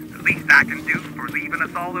myself. The least I can do for leaving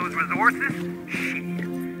us all those resources? Shit.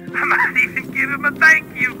 I might even give him a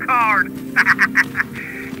thank you card.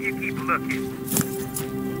 You keep looking.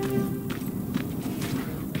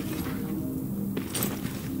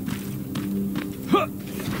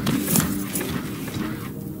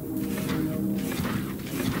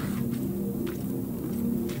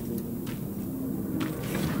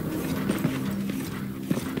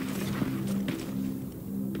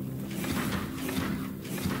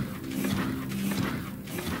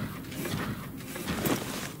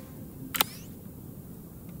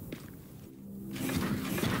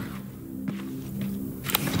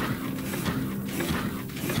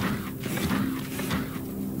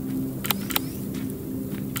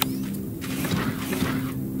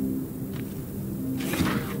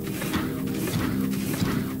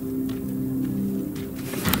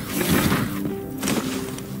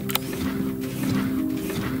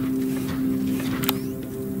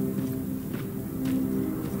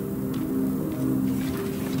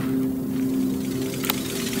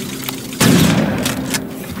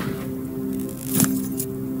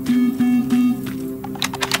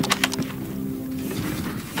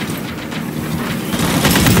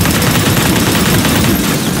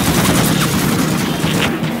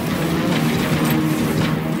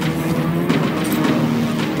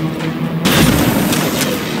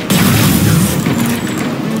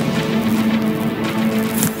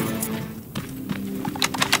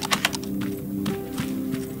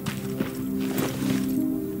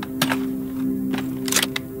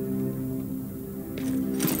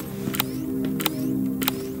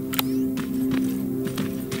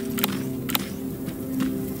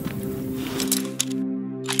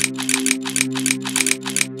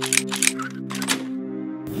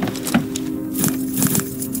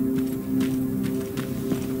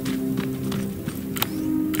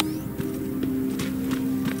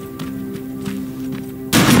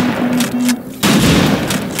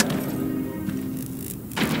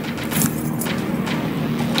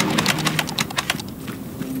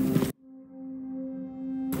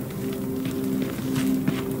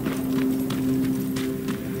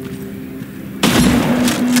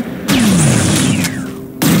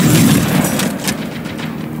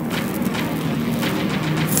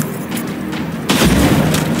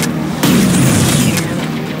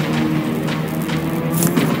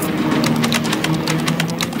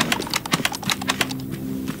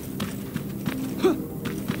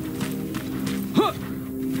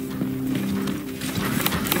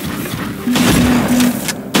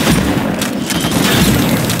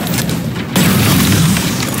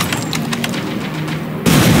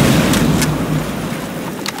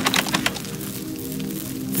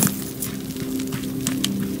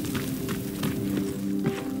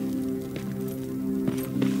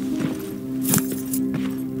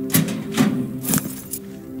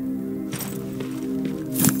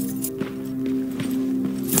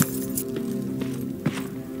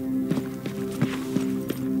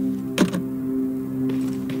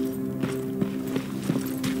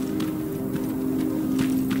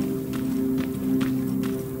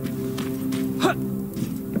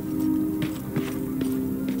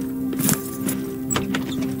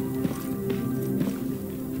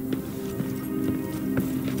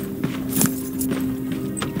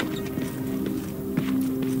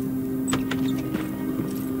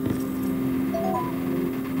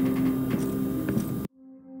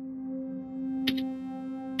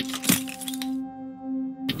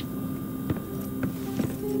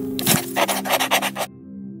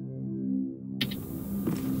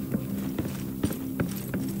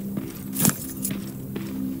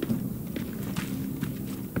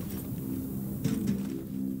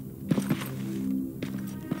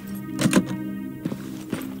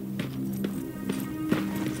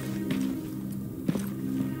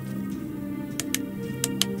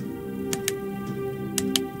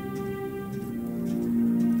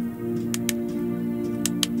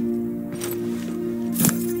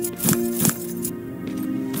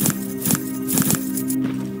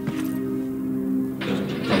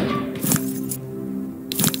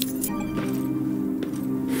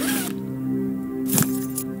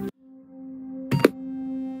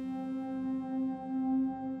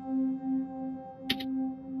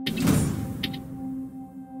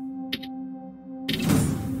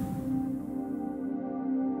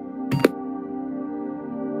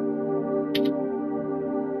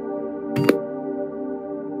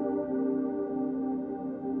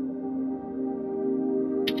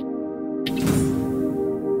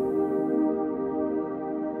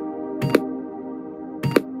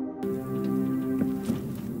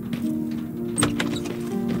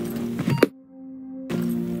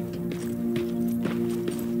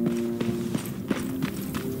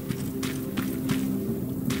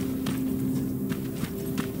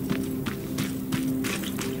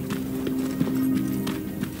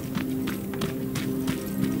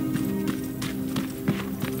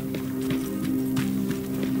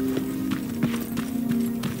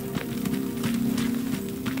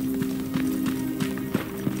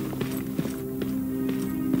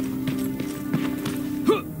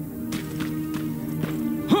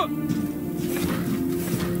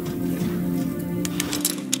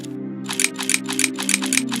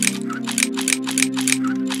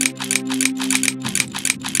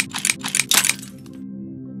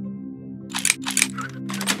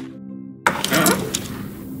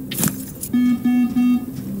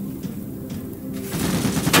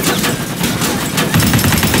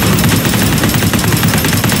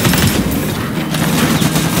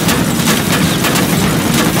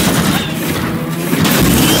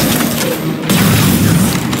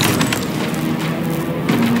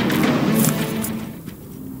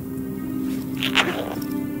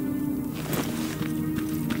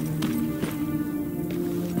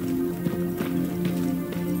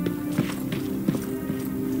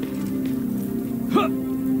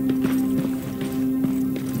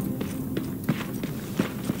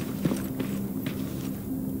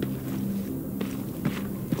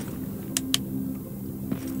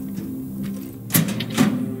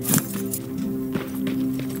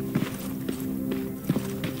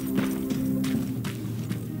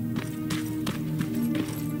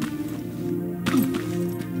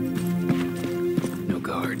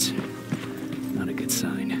 That's not a good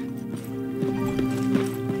sign.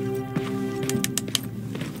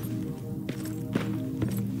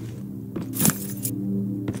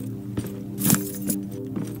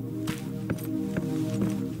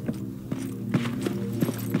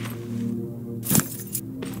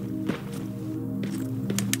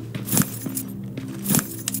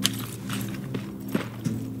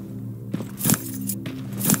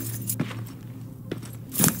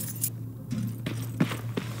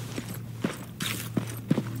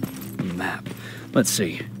 Map. Let's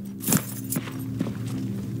see.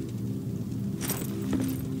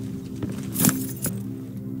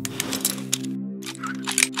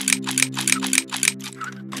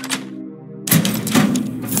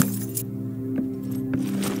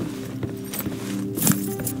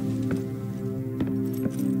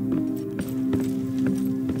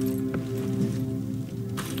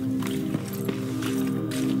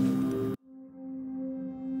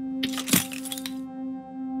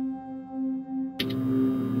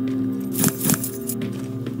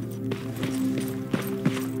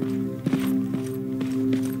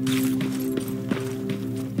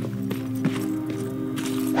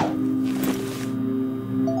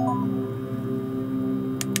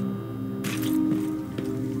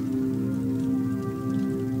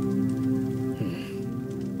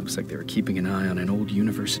 Looks like they were keeping an eye on an old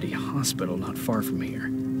university hospital not far from here.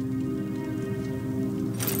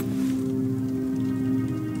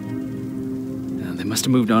 They must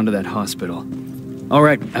have moved on to that hospital. All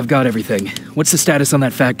right, I've got everything. What's the status on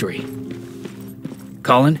that factory?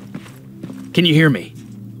 Colin? Can you hear me?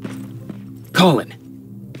 Colin?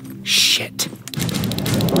 Shit.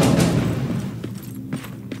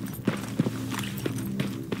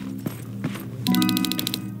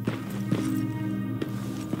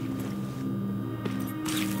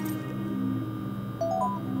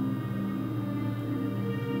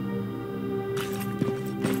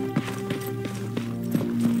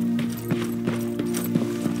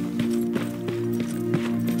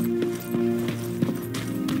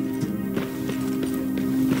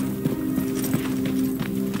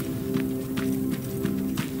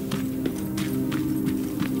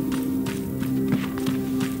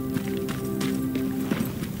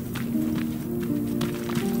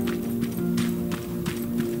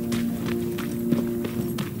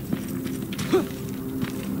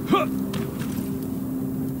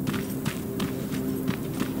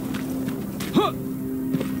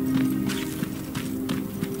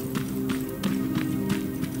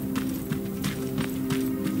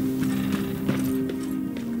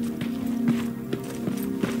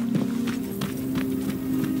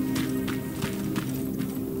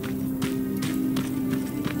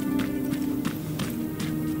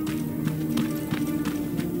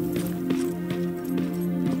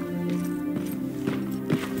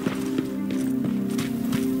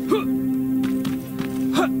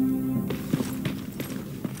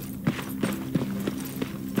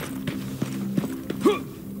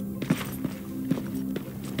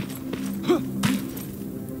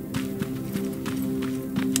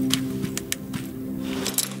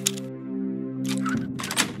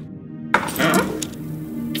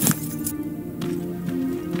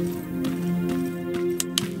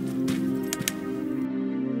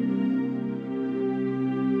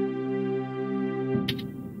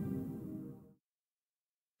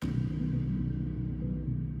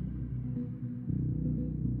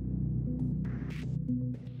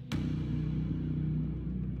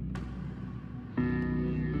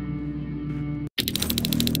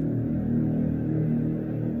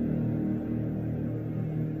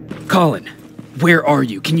 Colin, where are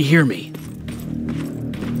you? Can you hear me?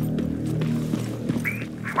 Be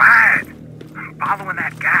quiet. I'm following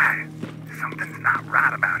that guy. Something's not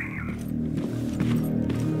right about him.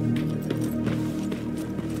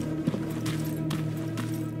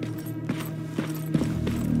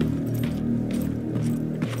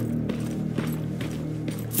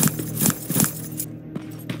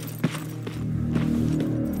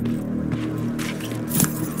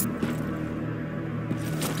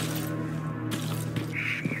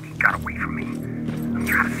 Got away from me. I'm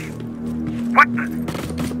trying to see. What the?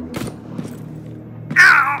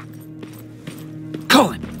 Ow!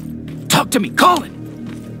 Colin! Talk to me, Colin!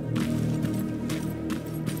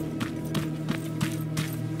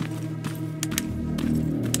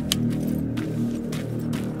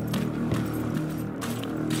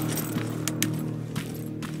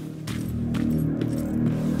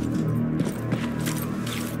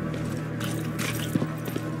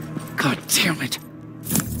 God damn it.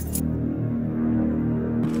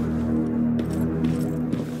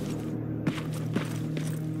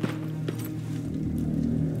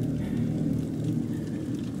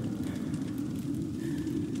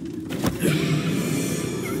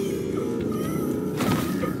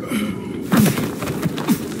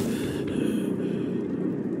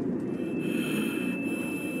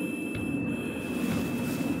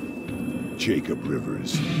 Jacob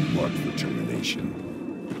Rivers, marked for termination.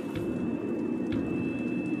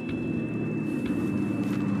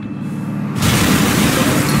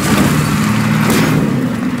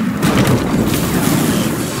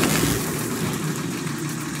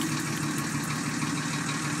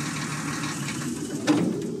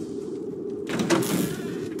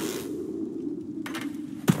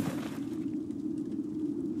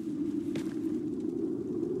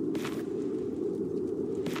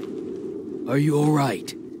 Are you all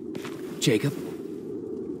right, Jacob?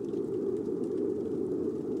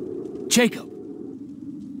 Jacob!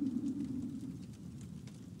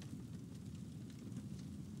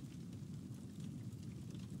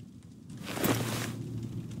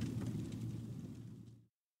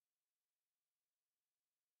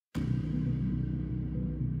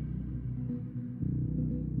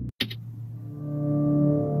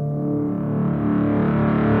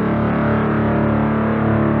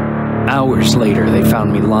 Hours later, they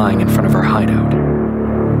found me lying in front of our hideout.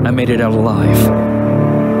 I made it out alive,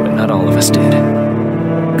 but not all of us did.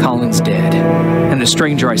 Colin's dead, and the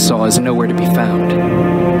stranger I saw is nowhere to be found.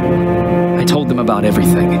 I told them about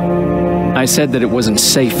everything. I said that it wasn't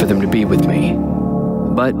safe for them to be with me.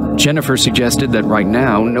 But Jennifer suggested that right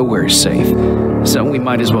now, nowhere is safe, so we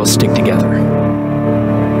might as well stick together.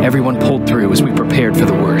 Everyone pulled through as we prepared for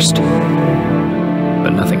the worst.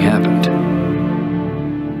 But nothing happened.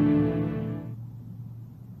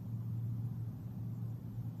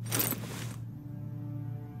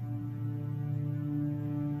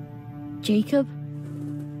 Jacob?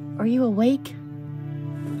 Are you awake?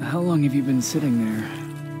 How long have you been sitting there?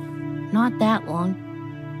 Not that long.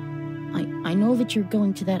 I know that you're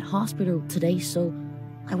going to that hospital today, so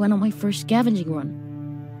I went on my first scavenging run.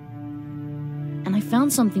 And I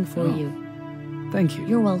found something for you. Thank you.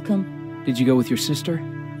 You're welcome. Did you go with your sister?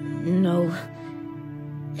 No.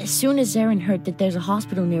 As soon as Erin heard that there's a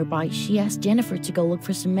hospital nearby, she asked Jennifer to go look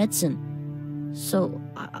for some medicine. So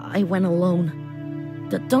I went alone.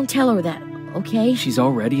 Don't tell her that, okay? She's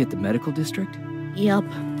already at the medical district? Yup.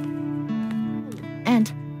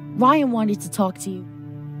 And Ryan wanted to talk to you.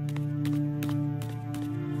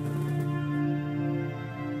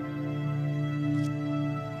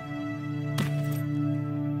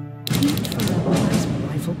 Heat from a plasma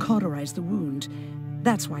rifle cauterized the wound.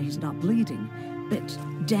 That's why he's not bleeding.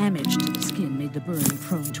 But damage to the skin made the burn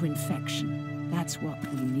prone to infection. That's what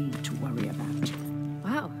we need to worry about.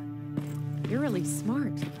 Wow. You're really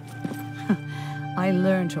smart. I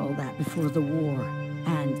learned all that before the war.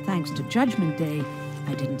 And thanks to Judgment Day,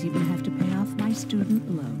 I didn't even have to pay off my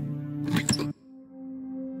student loan.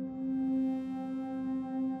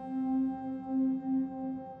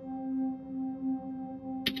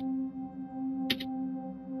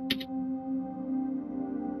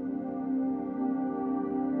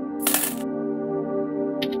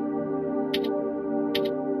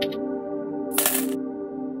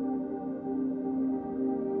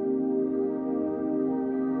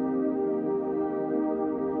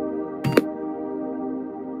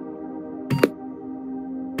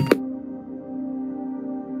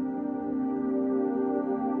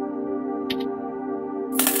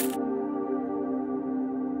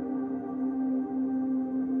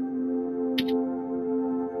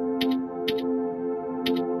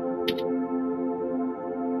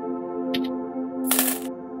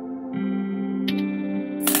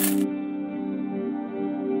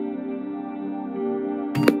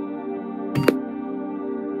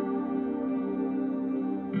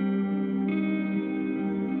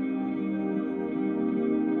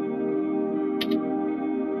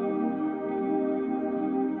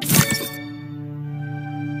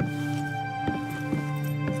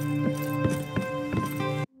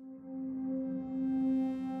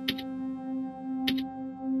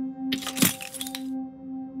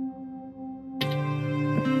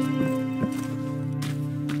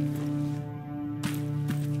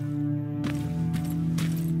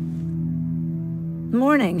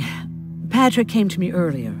 Morning. Patrick came to me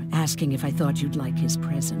earlier, asking if I thought you'd like his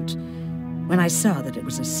present. When I saw that it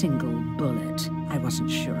was a single bullet, I wasn't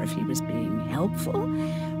sure if he was being helpful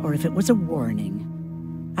or if it was a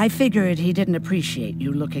warning. I figured he didn't appreciate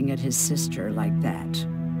you looking at his sister like that.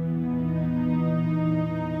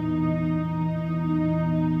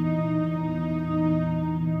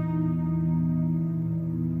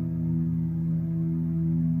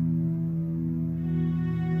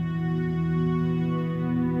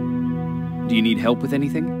 Do you need help with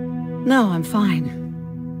anything? No, I'm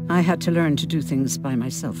fine. I had to learn to do things by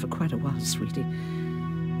myself for quite a while, sweetie.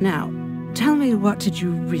 Now, tell me, what did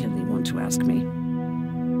you really want to ask me?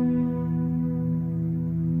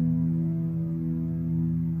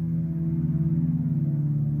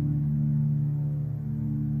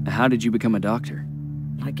 How did you become a doctor?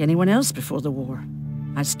 Like anyone else before the war.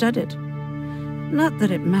 I studied. Not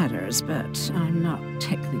that it matters, but I'm not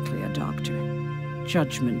technically a doctor.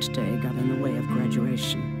 Judgment Day got in the way of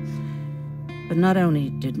graduation. But not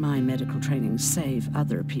only did my medical training save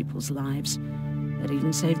other people's lives, it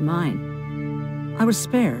even saved mine. I was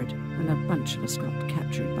spared when a bunch of us got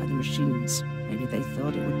captured by the machines. Maybe they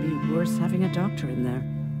thought it would be worth having a doctor in there.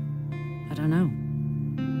 I don't know.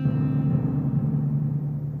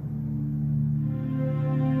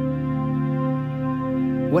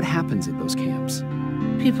 What happens at those camps?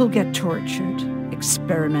 People get tortured,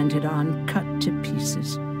 experimented on, cut to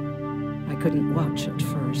pieces. I couldn't watch at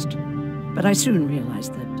first, but I soon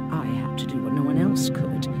realized that I had to do what no one else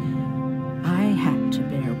could. I had to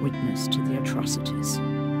bear witness to the atrocities.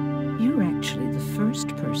 You were actually the first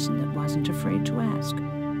person that wasn't afraid to ask.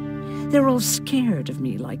 They're all scared of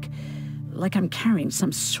me, like I'm carrying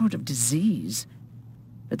some sort of disease.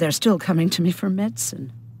 But they're still coming to me for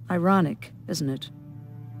medicine. Ironic, isn't it?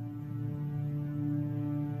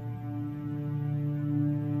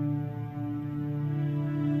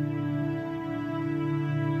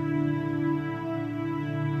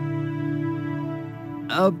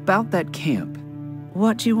 About that camp.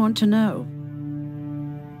 What do you want to know?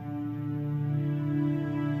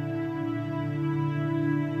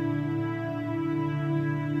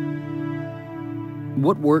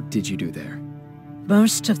 What work did you do there?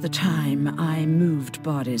 Most of the time, I moved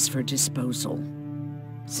bodies for disposal.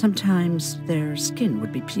 Sometimes their skin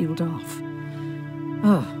would be peeled off.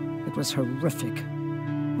 Oh, it was horrific.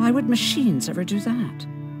 Why would machines ever do that?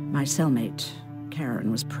 My cellmate,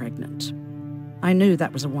 Karen, was pregnant. I knew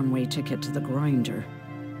that was a one-way ticket to the grinder,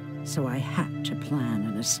 so I had to plan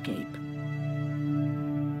an escape.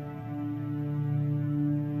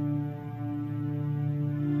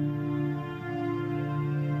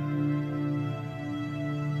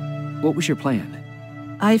 What was your plan?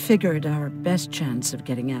 I figured our best chance of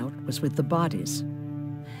getting out was with the bodies.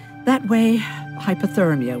 That way,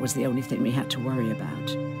 hypothermia was the only thing we had to worry about.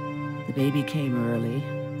 The baby came early,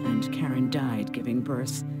 and Karen died giving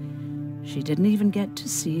birth. She didn't even get to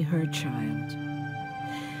see her child.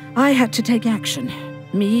 I had to take action.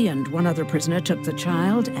 Me and one other prisoner took the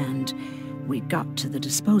child, and we got to the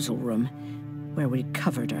disposal room, where we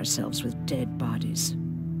covered ourselves with dead bodies.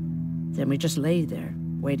 Then we just lay there,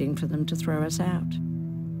 waiting for them to throw us out.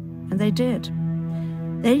 And they did.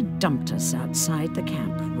 They dumped us outside the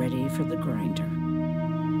camp, ready for the grinder.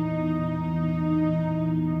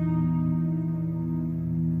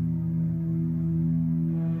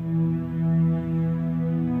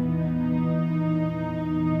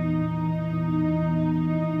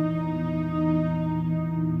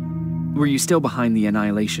 Were you still behind the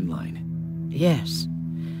annihilation line? Yes.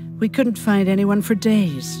 We couldn't find anyone for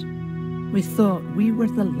days. We thought we were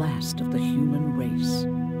the last of the human race.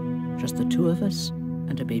 Just the two of us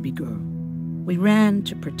and a baby girl. We ran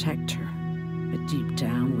to protect her, but deep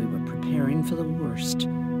down we were preparing for the worst.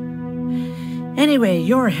 Anyway,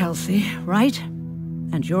 you're healthy, right?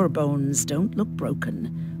 And your bones don't look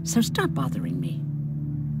broken, so stop bothering me.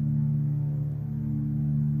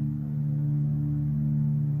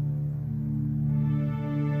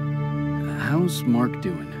 How's Mark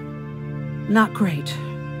doing? Not great.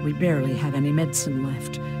 We barely have any medicine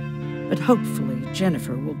left. But hopefully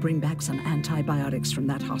Jennifer will bring back some antibiotics from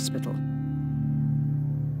that hospital.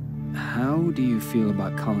 How do you feel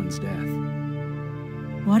about Colin's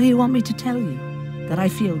death? What do you want me to tell you? That I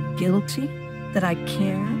feel guilty? That I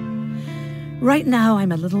care? Right now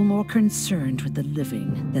I'm a little more concerned with the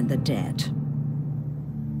living than the dead.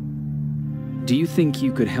 Do you think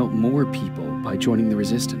you could help more people by joining the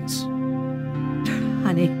Resistance?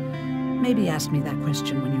 Honey, maybe ask me that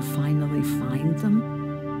question when you finally find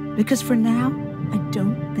them. Because for now, I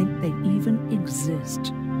don't think they even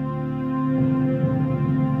exist.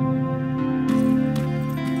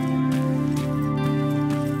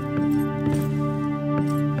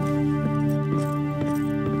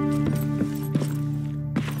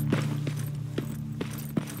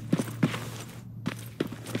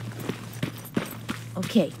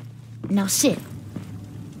 Okay, now sit.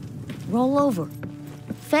 Roll over.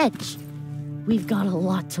 Fetch. We've got a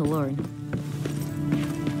lot to learn.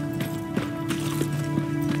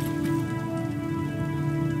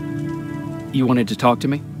 You wanted to talk to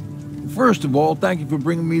me? First of all, thank you for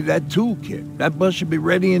bringing me that toolkit. That bus should be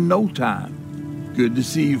ready in no time. Good to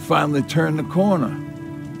see you finally turned the corner.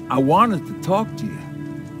 I wanted to talk to you.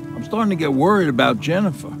 I'm starting to get worried about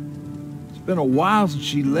Jennifer. It's been a while since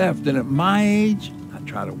she left, and at my age, I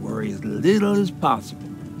try to worry as little as possible.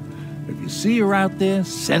 If you see her out there,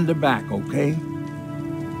 send her back, okay?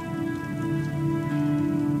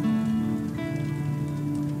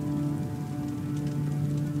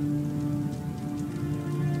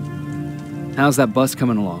 How's that bus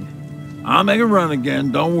coming along? I'll make a run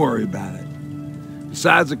again, don't worry about it.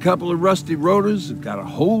 Besides a couple of rusty rotors, it got a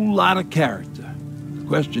whole lot of character. The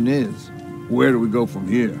question is, where do we go from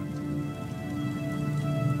here?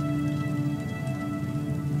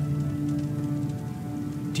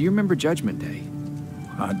 Do you remember Judgment Day?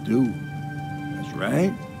 I do. That's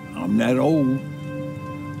right. I'm that old.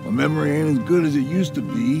 My memory ain't as good as it used to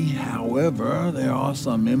be. However, there are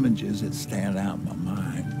some images that stand out in my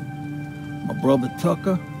mind. My brother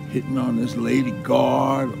Tucker hitting on this lady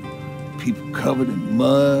guard, or people covered in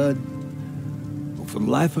mud. But for the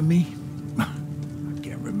life of me, I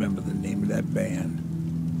can't remember the name of that band.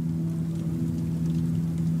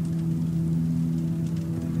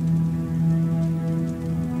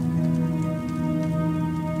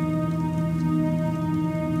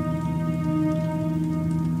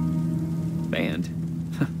 Band?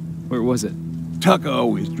 Where was it? Tucker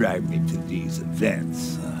always dragged me to these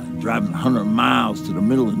events, driving 100 miles to the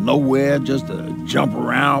middle of nowhere just to jump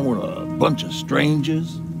around with a bunch of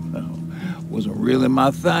strangers. Well, wasn't really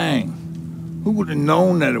my thing. Who would have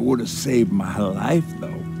known that it would have saved my life,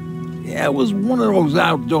 though? Yeah, it was one of those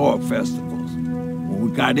outdoor festivals. When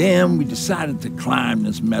we got in, we decided to climb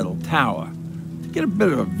this metal tower to get a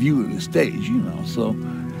better view of the stage, you know, so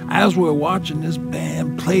as we're watching this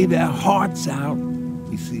band play their hearts out,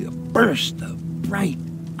 we see a burst of bright,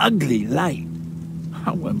 ugly light.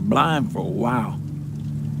 I went blind for a while.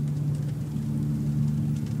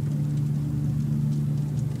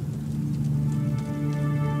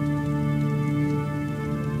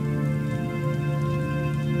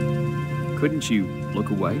 Couldn't you look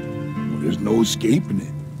away? Well, there's no escaping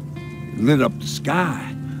it. It lit up the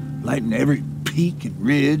sky, lighting every peak and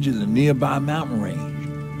ridge of the nearby mountain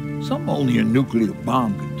range. Something only a nuclear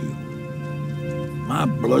bomb could do. My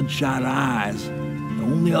bloodshot eyes, the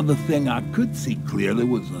only other thing I could see clearly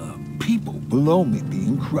was people below me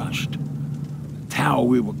being crushed. The tower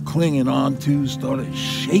we were clinging onto started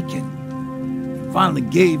shaking. It finally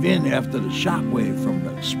gave in after the shockwave from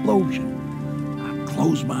the explosion. I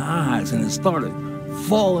closed my eyes and it started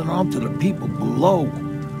falling onto the people below.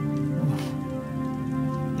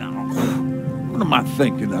 Now, what am I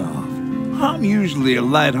thinking of? I'm usually a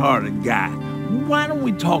lighthearted guy. Why don't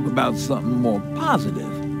we talk about something more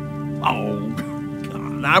positive? Oh,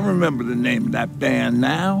 God, I remember the name of that band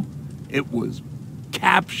now. It was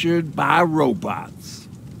Captured by Robots.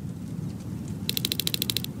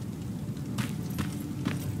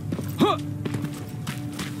 Huh.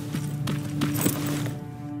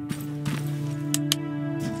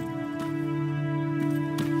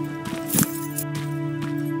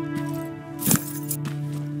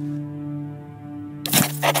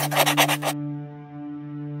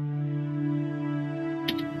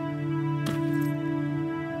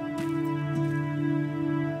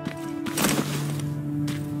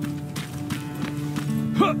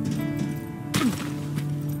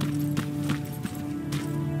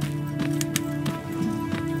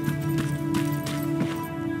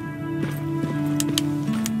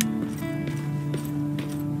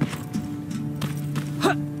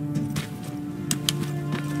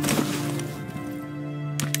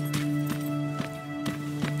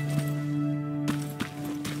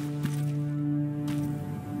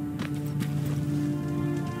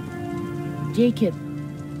 Jacob,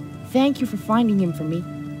 thank you for finding him for me.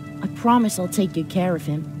 I promise I'll take good care of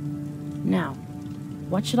him. Now,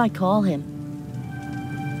 what should I call him?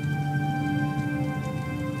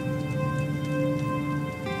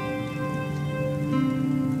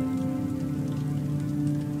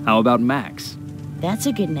 How about Max? That's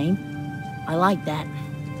a good name. I like that.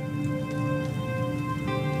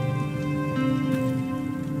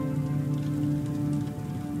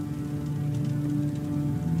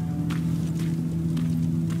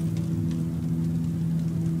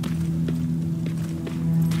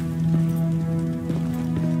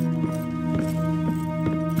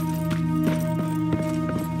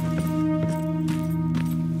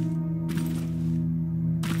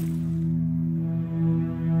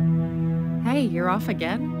 Hey, you're off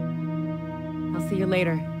again? I'll see you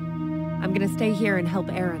later. I'm gonna stay here and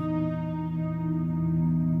help Aaron.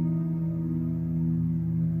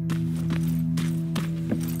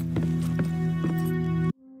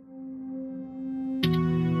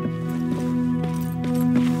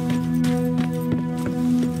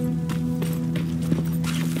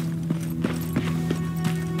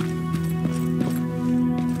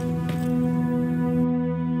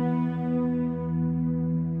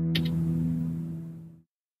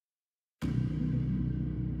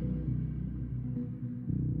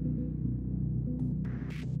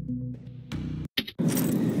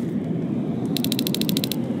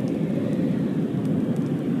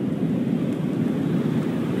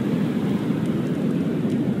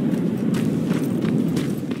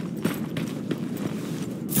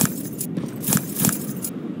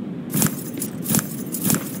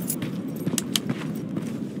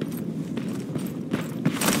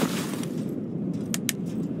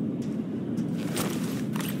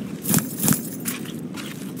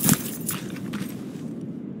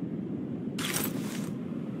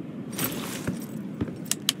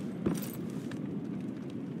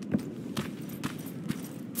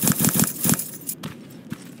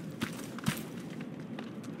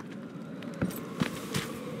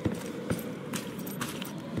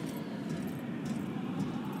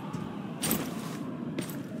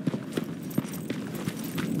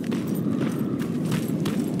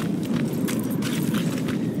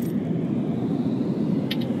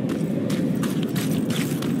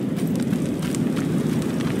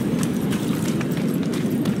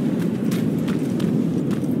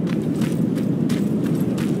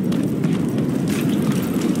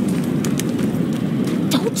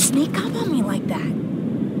 sneak up on me like that?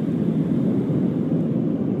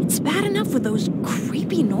 It's bad enough with those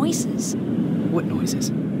creepy noises. What noises?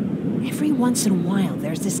 Every once in a while,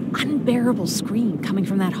 there's this unbearable scream coming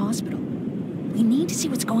from that hospital. We need to see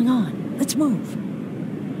what's going on. Let's move.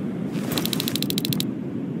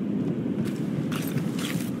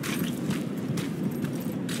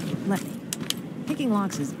 Let me. Picking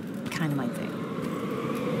locks is kind of my thing.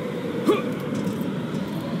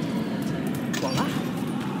 Voila.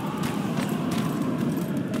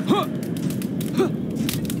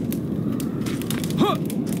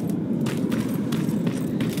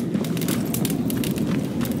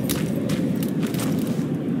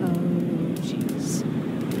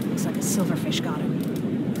 Silverfish got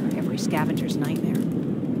him. Every scavenger's nightmare.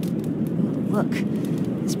 Ooh, look,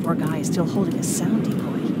 this poor guy is still holding a sound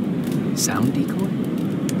decoy. Sound decoy?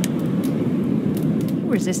 You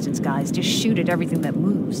resistance guys just shoot at everything that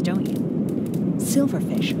moves, don't you?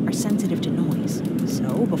 Silverfish are sensitive to noise.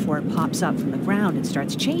 So, before it pops up from the ground and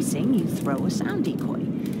starts chasing, you throw a sound decoy.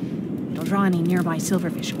 It'll draw any nearby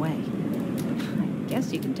silverfish away. I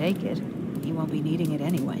guess you can take it. You won't be needing it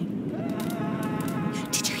anyway.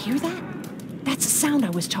 Did you hear that? That's the sound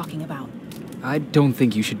I was talking about. I don't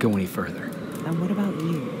think you should go any further. And what about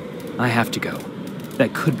you? I have to go.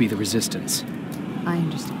 That could be the resistance. I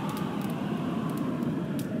understand.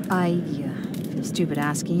 I feel stupid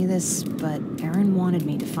asking you this, but Aaron wanted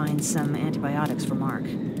me to find some antibiotics for Mark.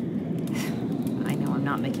 I know I'm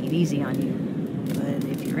not making it easy on you, but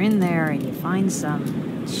if you're in there and you find some,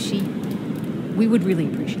 we would really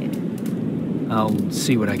appreciate it. I'll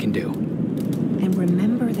see what I can do. And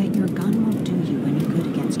remember that your gun won't do you any good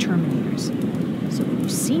against Terminators. So when you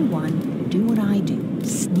see one, do what I do.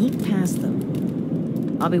 Sneak past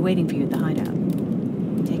them. I'll be waiting for you at the hideout.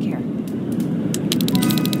 Take care.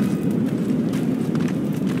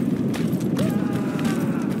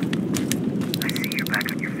 I see you're back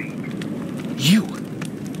on your feet. You!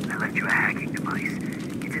 I left you a hacking device.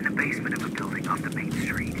 It's in the basement of a building off the main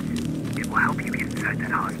street. It will help you get inside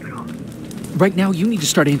that hospital. Right now, you need to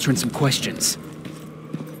start answering some questions.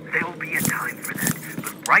 There will be a time for that,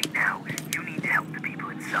 but right now, you need to help the people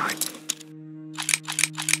inside.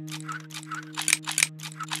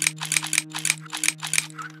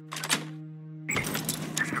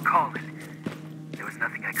 As for Colin, there was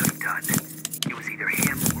nothing I could have done. It was either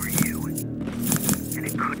him or you. And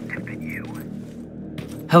it couldn't have been you.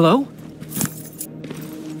 Hello?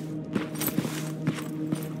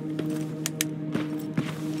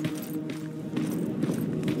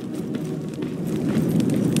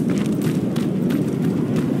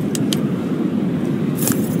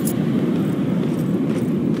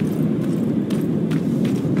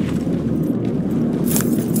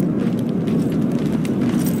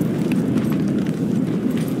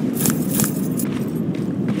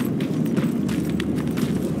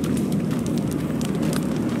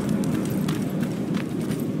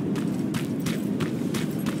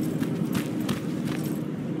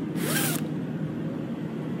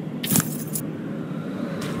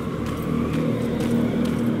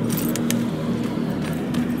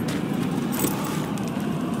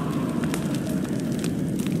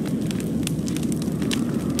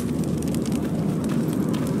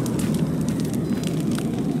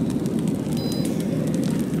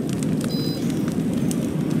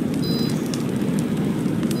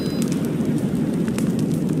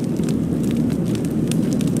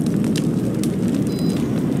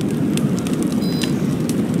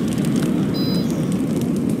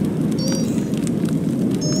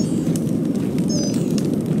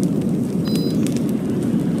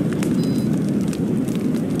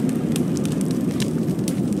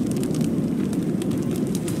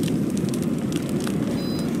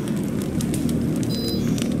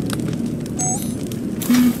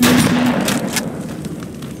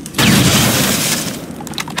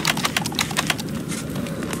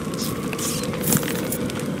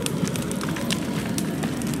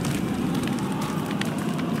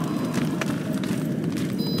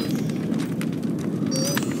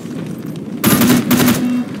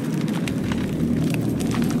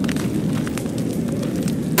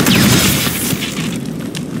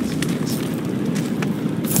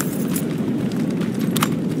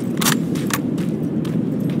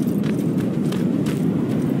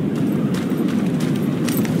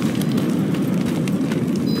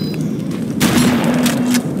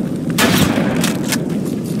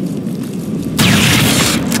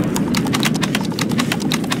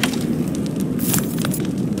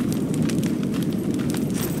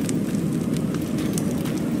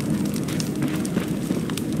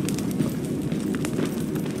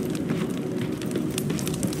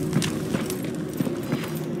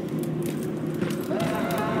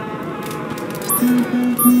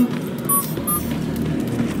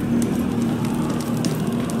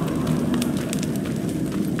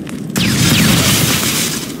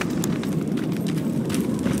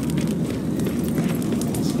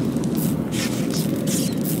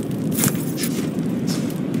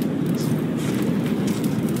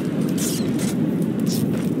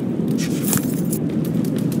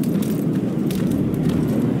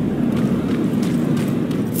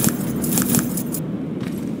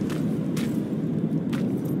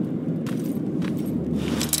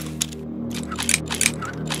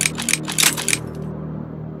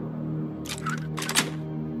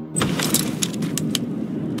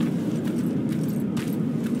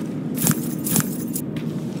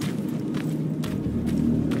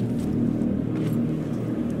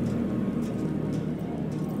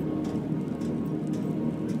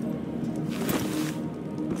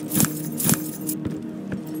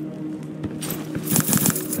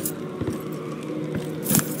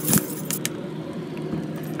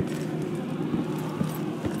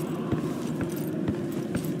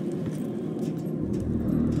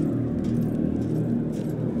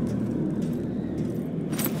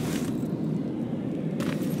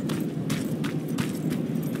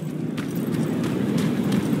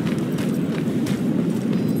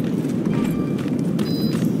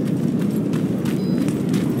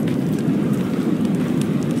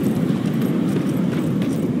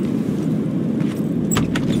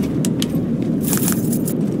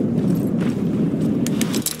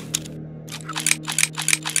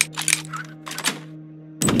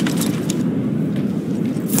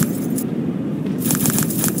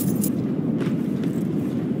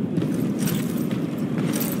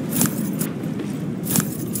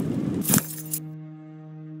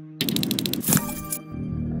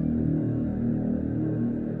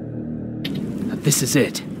 This is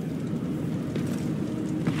it.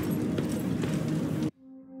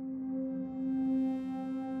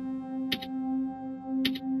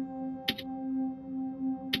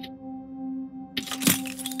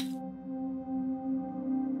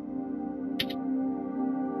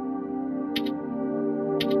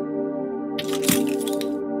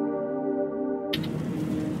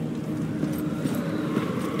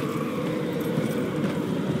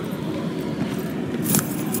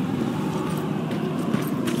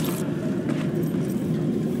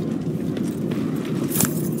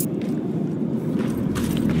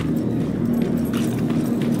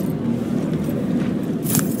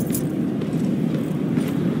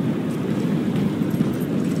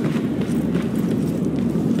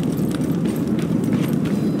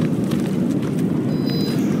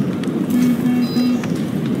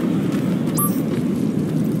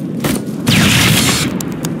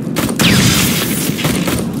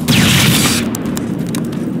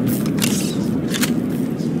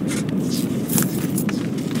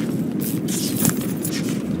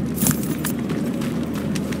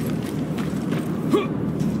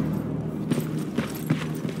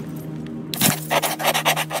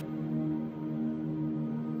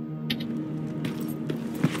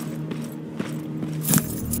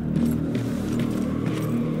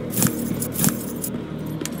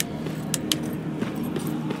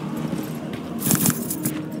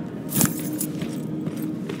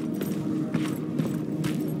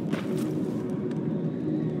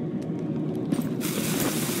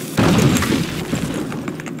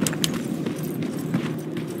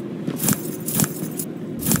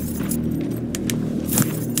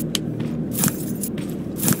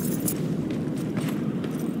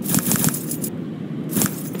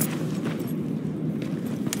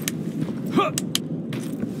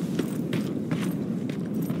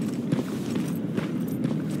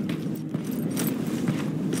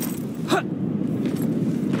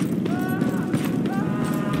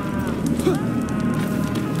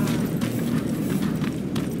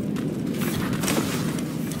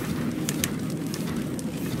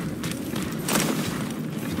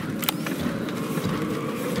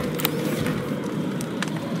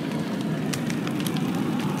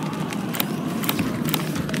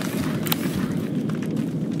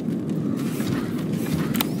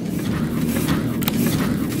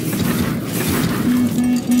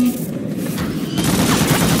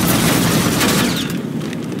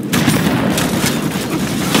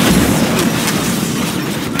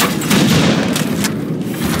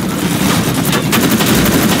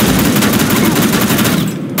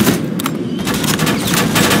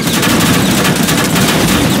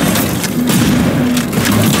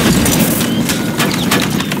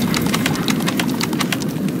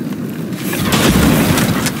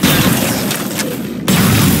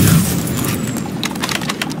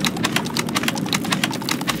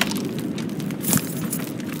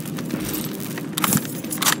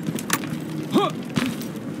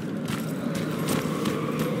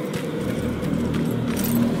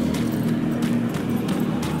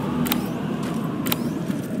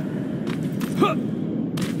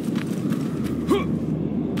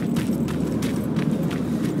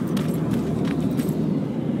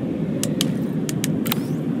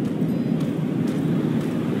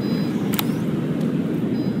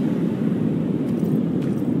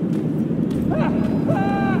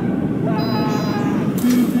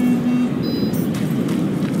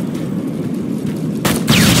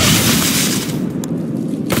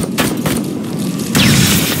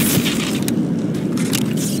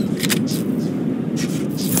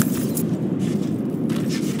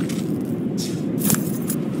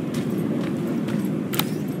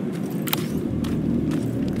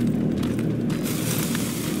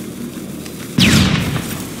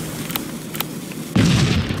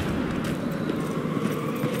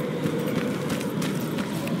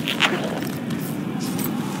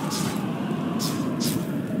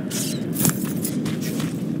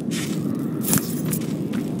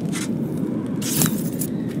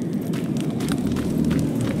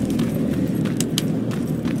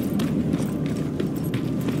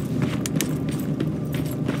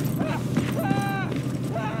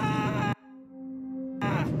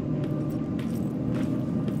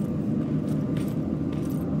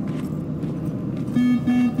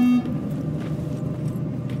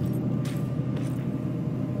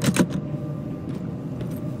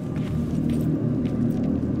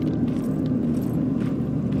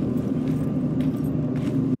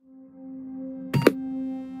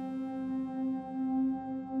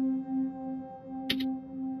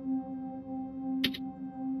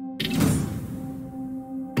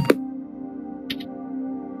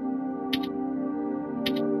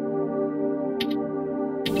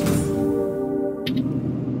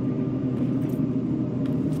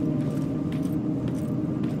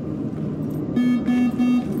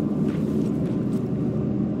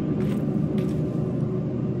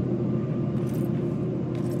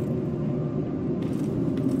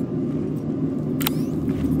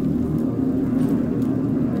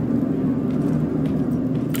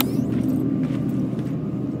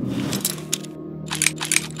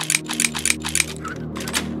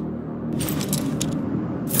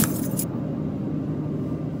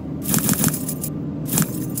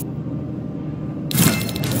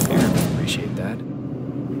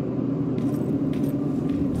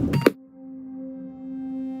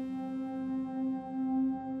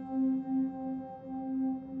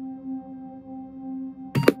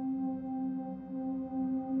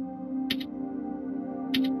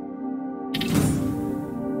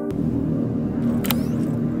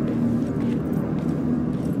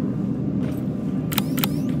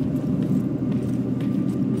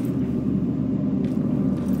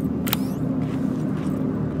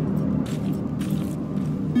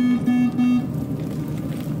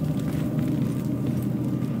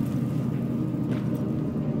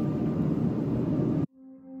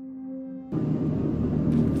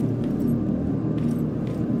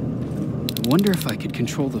 wonder if I could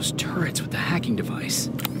control those turrets with the hacking device.